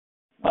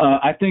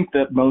 I think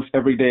that most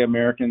everyday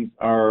Americans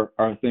are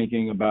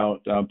thinking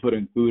about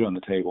putting food on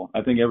the table.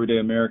 I think everyday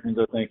Americans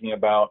are thinking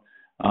about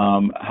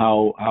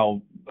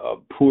how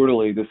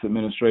poorly this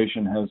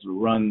administration has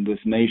run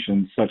this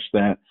nation, such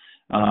that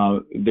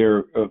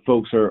their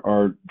folks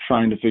are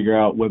trying to figure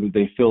out whether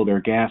they fill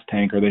their gas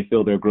tank or they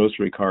fill their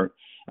grocery cart.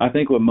 I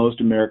think what most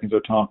Americans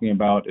are talking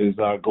about is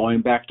going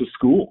back to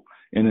school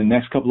in the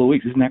next couple of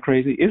weeks. Isn't that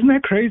crazy? Isn't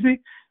that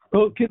crazy?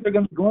 Those kids are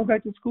going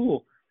back to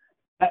school.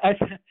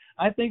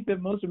 I think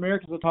that most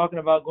Americans are talking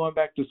about going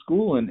back to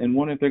school and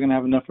wondering if they're going to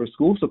have enough for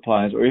school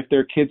supplies, or if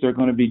their kids are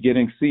going to be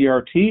getting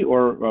CRT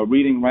or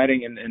reading,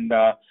 writing, and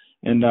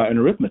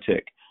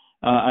arithmetic.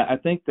 I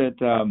think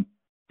that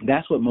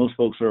that's what most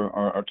folks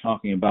are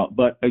talking about.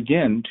 But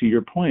again, to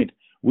your point,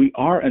 we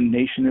are a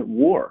nation at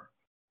war,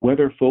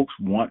 whether folks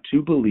want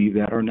to believe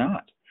that or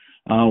not.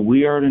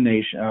 We are a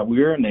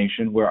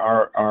nation where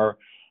our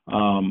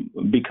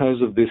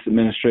because of this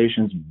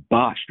administration's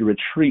botched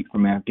retreat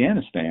from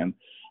Afghanistan,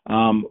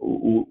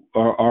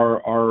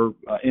 our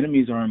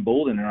enemies are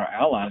emboldened and our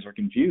allies are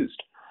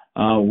confused.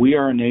 We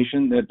are a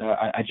nation that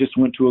I just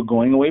went to a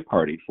going away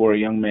party for a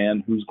young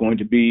man who's going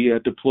to be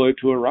deployed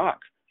to Iraq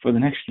for the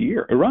next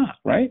year. Iraq,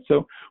 right?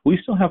 So we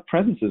still have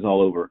presences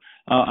all over.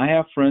 I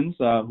have friends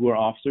who are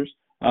officers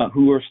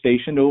who are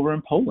stationed over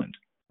in Poland,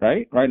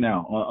 right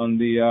now on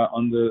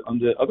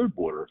the other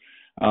border,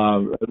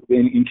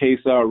 in case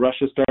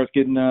Russia starts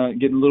getting a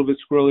little bit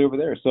squirrely over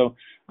there. So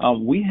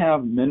we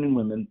have men and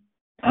women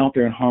out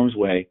there in harm's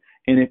way.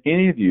 And if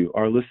any of you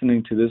are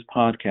listening to this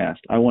podcast,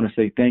 I want to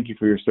say thank you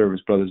for your service,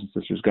 brothers and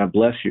sisters. God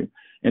bless you.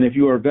 And if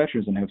you are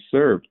veterans and have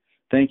served,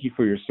 thank you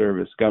for your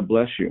service. God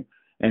bless you.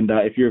 And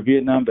if you're a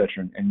Vietnam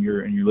veteran and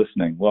you're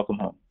listening, welcome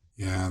home.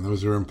 Yeah,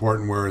 those are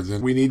important words.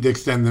 And we need to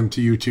extend them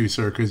to you too,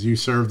 sir, because you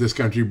served this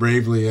country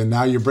bravely. And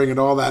now you're bringing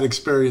all that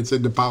experience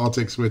into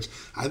politics, which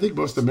I think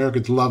most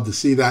Americans love to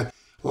see that.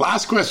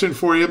 Last question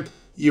for you.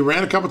 You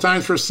ran a couple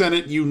times for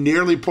Senate. You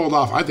nearly pulled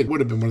off, I think would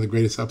have been one of the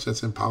greatest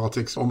upsets in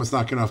politics, almost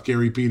knocking off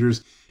Gary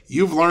Peters.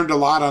 You've learned a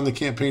lot on the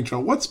campaign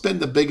trail. What's been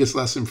the biggest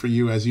lesson for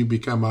you as you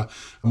become a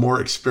more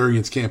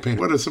experienced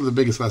campaigner? What are some of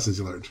the biggest lessons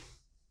you learned?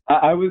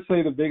 I would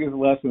say the biggest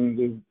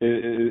lesson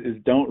is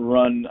don't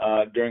run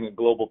during a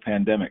global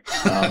pandemic.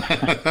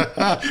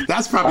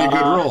 That's probably a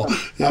good rule.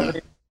 Yeah. I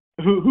mean,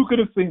 who could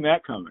have seen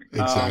that coming?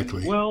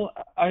 Exactly. Well,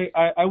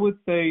 I would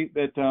say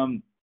that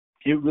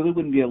it really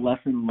wouldn't be a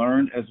lesson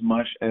learned as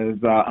much as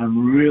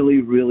I'm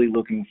really, really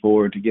looking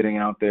forward to getting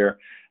out there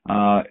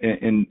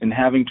and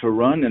having to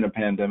run in a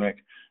pandemic.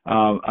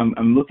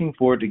 I'm looking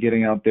forward to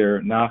getting out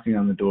there, knocking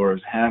on the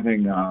doors,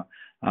 having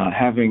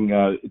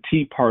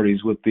tea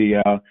parties with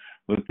the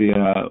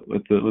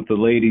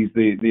ladies,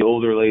 the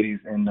older ladies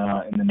in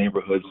the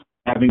neighborhoods,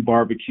 having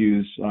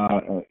barbecues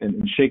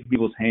and shaking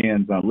people's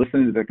hands,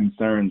 listening to their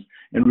concerns,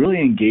 and really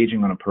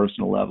engaging on a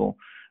personal level.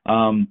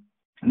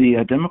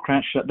 The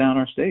Democrats shut down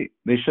our state.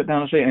 They shut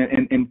down our state,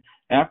 and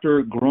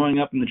after growing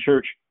up in the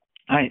church,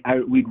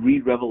 we'd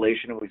read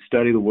Revelation and we'd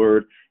study the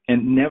Word,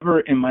 and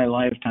never in my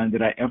lifetime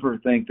did I ever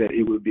think that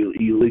it would be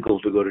illegal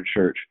to go to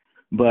church.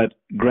 But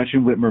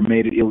Gretchen Whitmer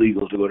made it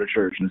illegal to go to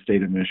church in the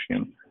state of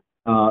Michigan,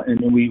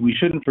 and we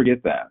shouldn't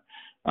forget that.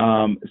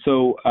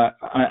 So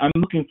I'm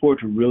looking forward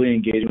to really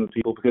engaging with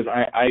people, because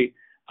I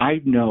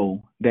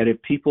know that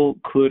if people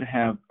could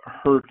have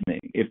heard me,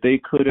 if they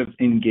could have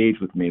engaged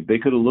with me, if they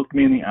could have looked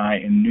me in the eye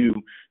and knew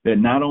that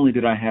not only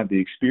did I have the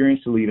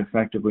experience to lead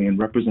effectively and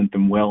represent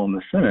them well in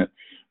the Senate,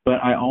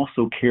 but I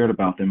also cared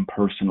about them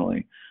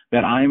personally,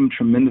 that I am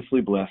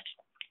tremendously blessed.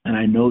 And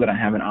I know that I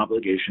have an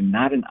obligation,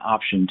 not an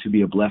option, to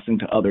be a blessing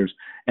to others.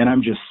 And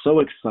I'm just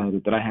so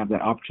excited that I have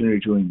that opportunity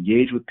to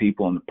engage with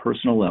people on the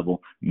personal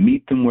level,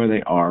 meet them where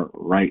they are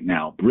right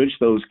now, bridge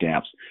those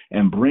gaps,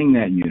 and bring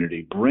that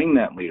unity, bring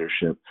that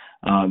leadership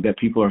that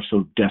people are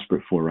so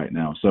desperate for right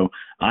now. So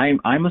I'm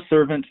a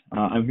servant.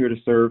 I'm here to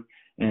serve.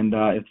 And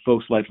if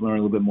folks would like to learn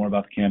a little bit more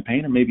about the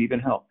campaign, or maybe even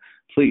help,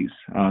 please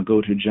go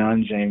to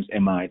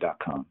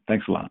johnjamesmi.com.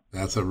 Thanks a lot.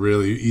 That's a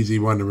really easy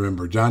one to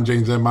remember. John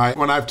James MI.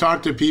 When I've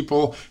talked to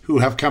people who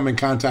have come in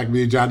contact with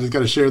you, John, just got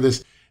to share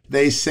this.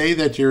 They say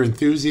that your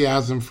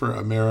enthusiasm for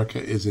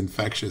America is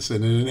infectious.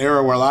 And in an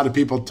era where a lot of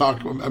people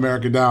talk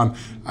America down,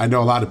 I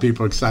know a lot of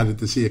people are excited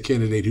to see a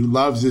candidate who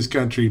loves this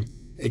country.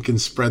 It can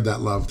spread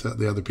that love to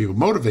the other people,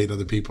 motivate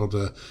other people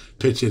to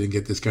pitch it and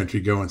get this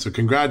country going. So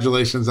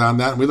congratulations on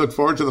that. And we look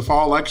forward to the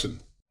fall election.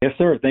 Yes,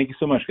 sir. Thank you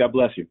so much. God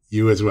bless you.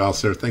 You as well,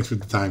 sir. Thanks for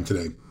the time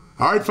today.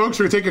 All right, folks,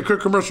 we're going to take a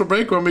quick commercial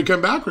break. When we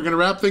come back, we're going to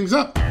wrap things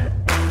up.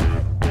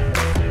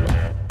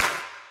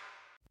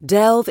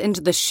 Delve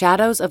into the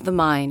shadows of the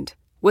mind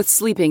with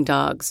Sleeping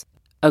Dogs,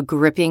 a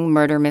gripping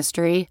murder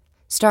mystery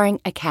starring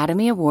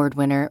Academy Award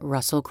winner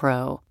Russell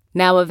Crowe.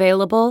 Now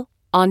available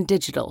on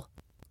digital.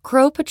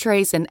 Crowe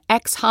portrays an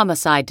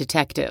ex-homicide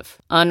detective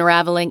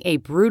unraveling a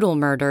brutal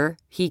murder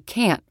he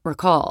can't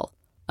recall.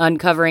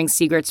 Uncovering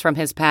secrets from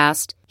his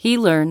past, he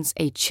learns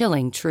a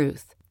chilling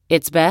truth.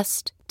 It's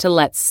best to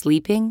let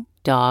sleeping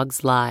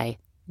dogs lie.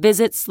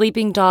 Visit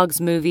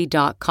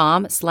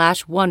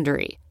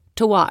sleepingdogsmovie.com/Wondery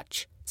to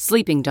watch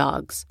Sleeping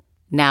Dogs,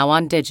 now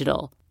on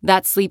digital.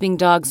 That's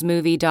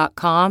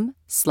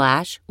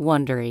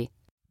sleepingdogsmovie.com/Wondery.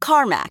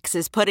 CarMax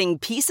is putting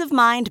peace of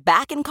mind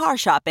back in car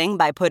shopping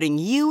by putting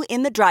you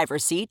in the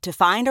driver's seat to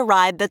find a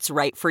ride that's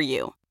right for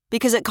you.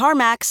 Because at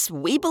CarMax,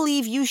 we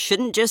believe you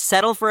shouldn't just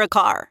settle for a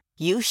car.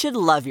 You should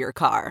love your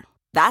car.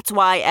 That's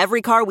why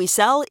every car we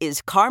sell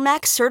is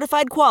CarMax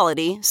certified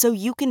quality, so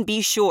you can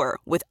be sure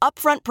with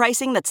upfront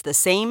pricing that's the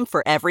same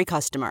for every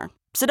customer.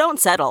 So don't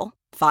settle.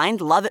 Find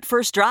love at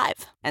first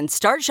drive and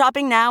start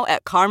shopping now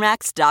at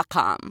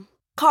CarMax.com.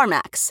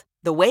 CarMax,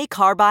 the way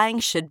car buying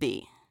should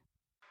be.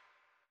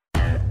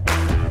 All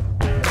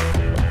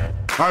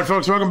right,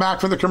 folks, welcome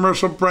back from the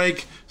commercial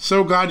break.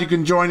 So glad you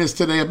can join us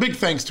today. A big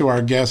thanks to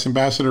our guests,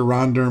 Ambassador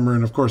Ron Dermer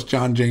and, of course,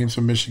 John James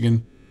from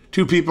Michigan.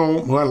 Two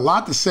people who had a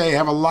lot to say,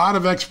 have a lot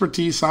of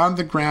expertise on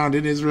the ground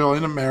in Israel,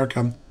 in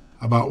America,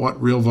 about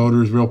what real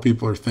voters, real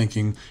people are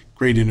thinking.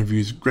 Great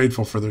interviews.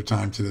 Grateful for their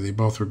time today. They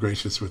both were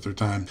gracious with their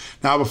time.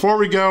 Now, before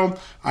we go,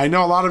 I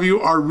know a lot of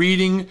you are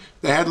reading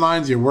the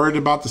headlines. You're worried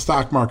about the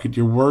stock market.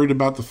 You're worried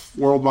about the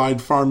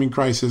worldwide farming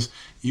crisis.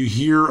 You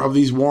hear of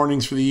these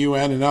warnings for the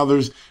UN and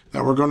others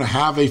that we're going to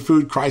have a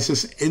food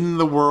crisis in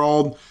the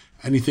world.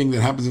 Anything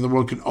that happens in the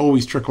world can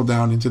always trickle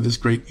down into this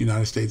great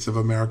United States of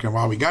America. And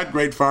while we got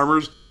great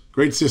farmers,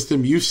 great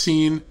system, you've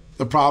seen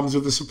the problems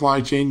with the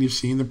supply chain. You've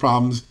seen the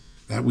problems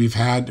that we've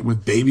had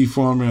with baby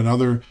formula and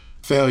other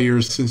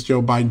failures since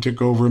Joe Biden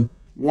took over.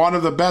 One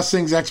of the best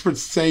things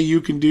experts say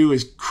you can do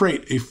is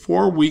create a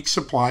 4-week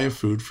supply of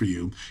food for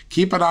you.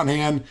 Keep it on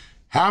hand.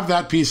 Have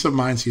that peace of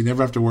mind so you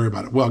never have to worry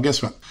about it. Well,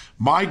 guess what?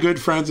 My good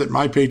friends at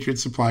My Patriot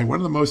Supply, one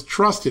of the most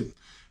trusted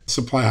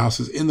supply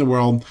houses in the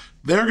world,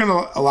 they're going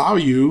to allow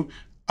you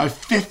a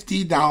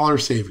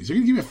 $50 savings. They're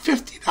going to give you a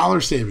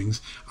 $50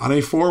 savings on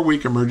a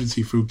 4-week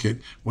emergency food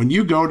kit when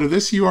you go to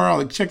this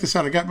URL. Check this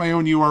out. I got my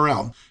own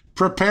URL.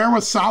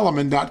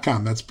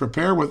 Preparewithsolomon.com. That's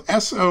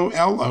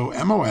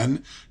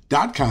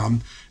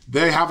preparewithsolomon.com.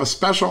 They have a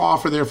special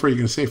offer there for you.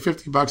 You're going to save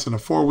 $50 on a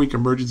 4-week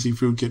emergency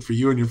food kit for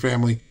you and your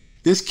family.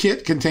 This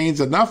kit contains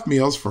enough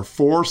meals for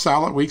 4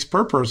 solid weeks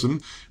per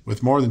person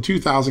with more than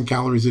 2,000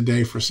 calories a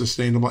day for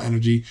sustainable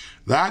energy.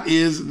 That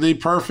is the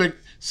perfect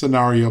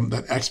scenario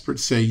that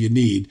experts say you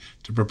need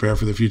to prepare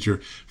for the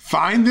future.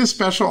 Find this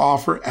special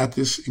offer at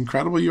this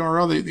incredible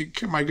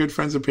URL. My good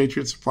friends at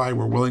Patriot Supply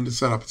were willing to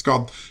set up. It's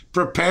called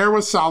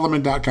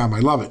preparewithsolomon.com. I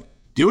love it.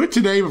 Do it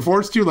today before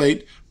it's too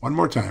late. One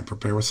more time,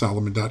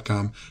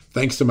 preparewithsolomon.com.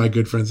 Thanks to my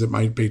good friends at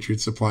My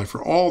Patriot Supply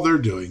for all they're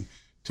doing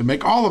to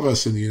make all of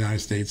us in the United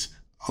States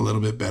a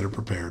little bit better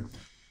prepared.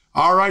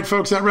 All right,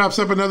 folks, that wraps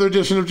up another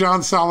edition of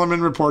John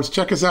Solomon Reports.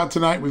 Check us out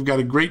tonight. We've got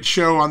a great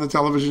show on the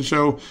television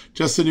show,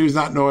 Just the News,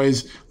 Not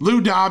Noise.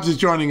 Lou Dobbs is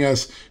joining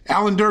us.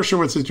 Alan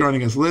Dershowitz is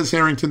joining us. Liz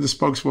Harrington, the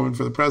spokeswoman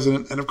for the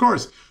president. And, of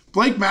course,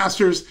 Blake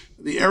Masters,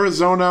 the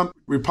Arizona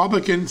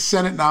Republican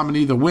Senate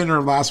nominee, the winner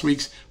of last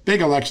week's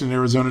big election in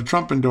Arizona,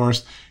 Trump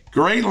endorsed.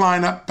 Great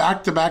lineup,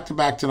 back to back to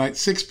back tonight,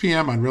 6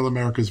 p.m. on Real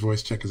America's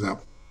Voice. Check us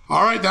out.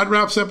 All right, that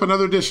wraps up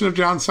another edition of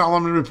John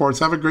Solomon Reports.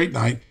 Have a great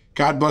night.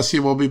 God bless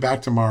you. We'll be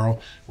back tomorrow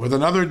with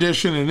another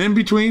edition. And in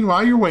between,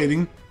 while you're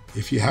waiting,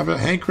 if you have a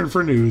hankering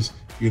for news,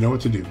 you know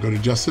what to do. Go to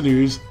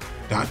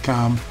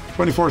justthenews.com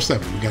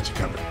 24/7. We got you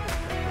covered.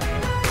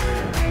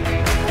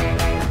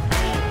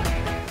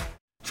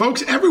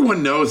 Folks,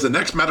 everyone knows the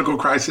next medical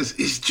crisis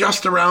is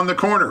just around the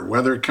corner,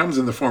 whether it comes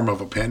in the form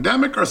of a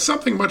pandemic or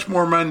something much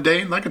more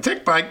mundane like a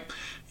tick bite.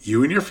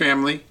 You and your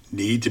family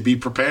need to be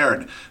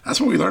prepared.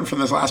 That's what we learned from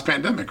this last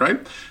pandemic, right?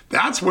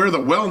 That's where the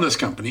Wellness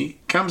Company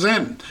comes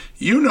in.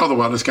 You know the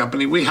Wellness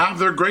Company. We have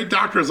their great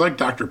doctors like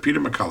Dr. Peter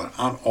McCullough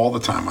on all the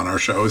time on our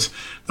shows.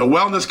 The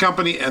Wellness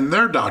Company and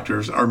their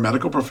doctors are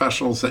medical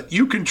professionals that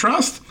you can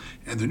trust,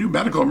 and the new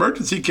medical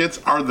emergency kits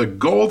are the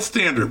gold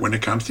standard when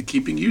it comes to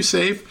keeping you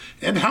safe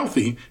and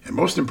healthy, and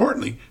most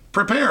importantly,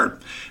 prepared.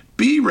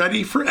 Be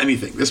ready for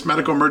anything. This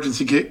medical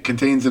emergency kit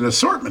contains an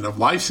assortment of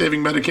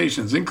life-saving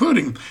medications,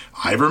 including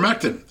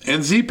ivermectin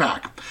and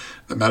Z-Pak.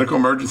 The medical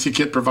emergency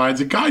kit provides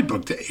a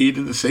guidebook to aid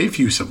in the safe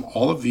use of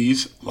all of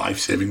these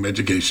life-saving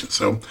medications,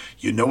 so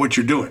you know what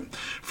you're doing.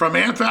 From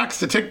anthrax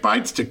to tick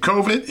bites to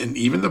COVID and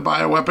even the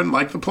bioweapon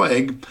like the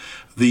plague,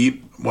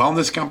 the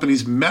Wellness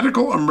Company's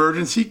medical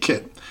emergency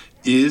kit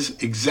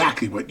is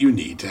exactly what you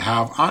need to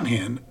have on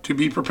hand to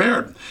be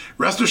prepared.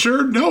 Rest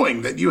assured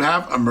knowing that you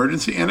have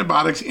emergency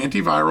antibiotics,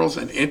 antivirals,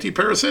 and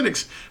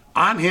antiparasitics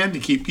on hand to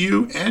keep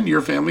you and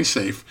your family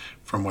safe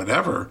from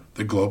whatever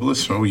the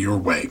globalists throw your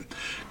way.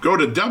 Go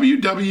to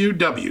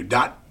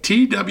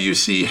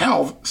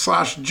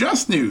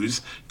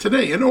www.twchealth/justnews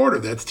today and order.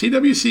 That's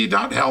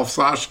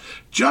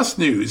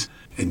twc.health/justnews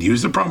and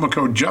use the promo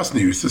code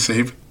JUSTNEWS to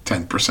save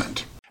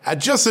 10%. At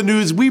Just the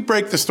News, we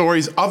break the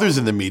stories others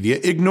in the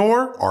media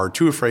ignore or are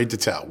too afraid to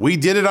tell. We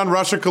did it on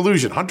Russia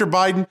collusion, Hunter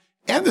Biden,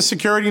 and the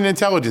security and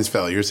intelligence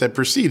failures that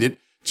preceded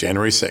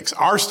January 6th.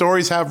 Our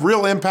stories have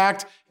real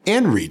impact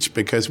and reach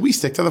because we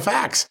stick to the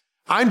facts.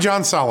 I'm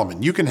John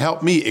Solomon. You can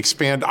help me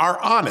expand our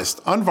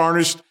honest,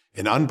 unvarnished,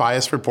 and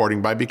unbiased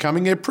reporting by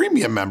becoming a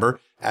premium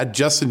member at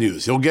Just the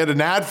News. You'll get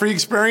an ad-free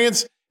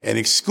experience and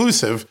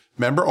exclusive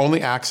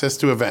member-only access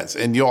to events,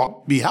 and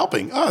you'll be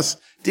helping us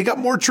dig up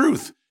more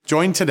truth.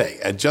 Join today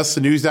at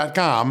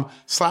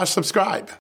justthenews.com/subscribe.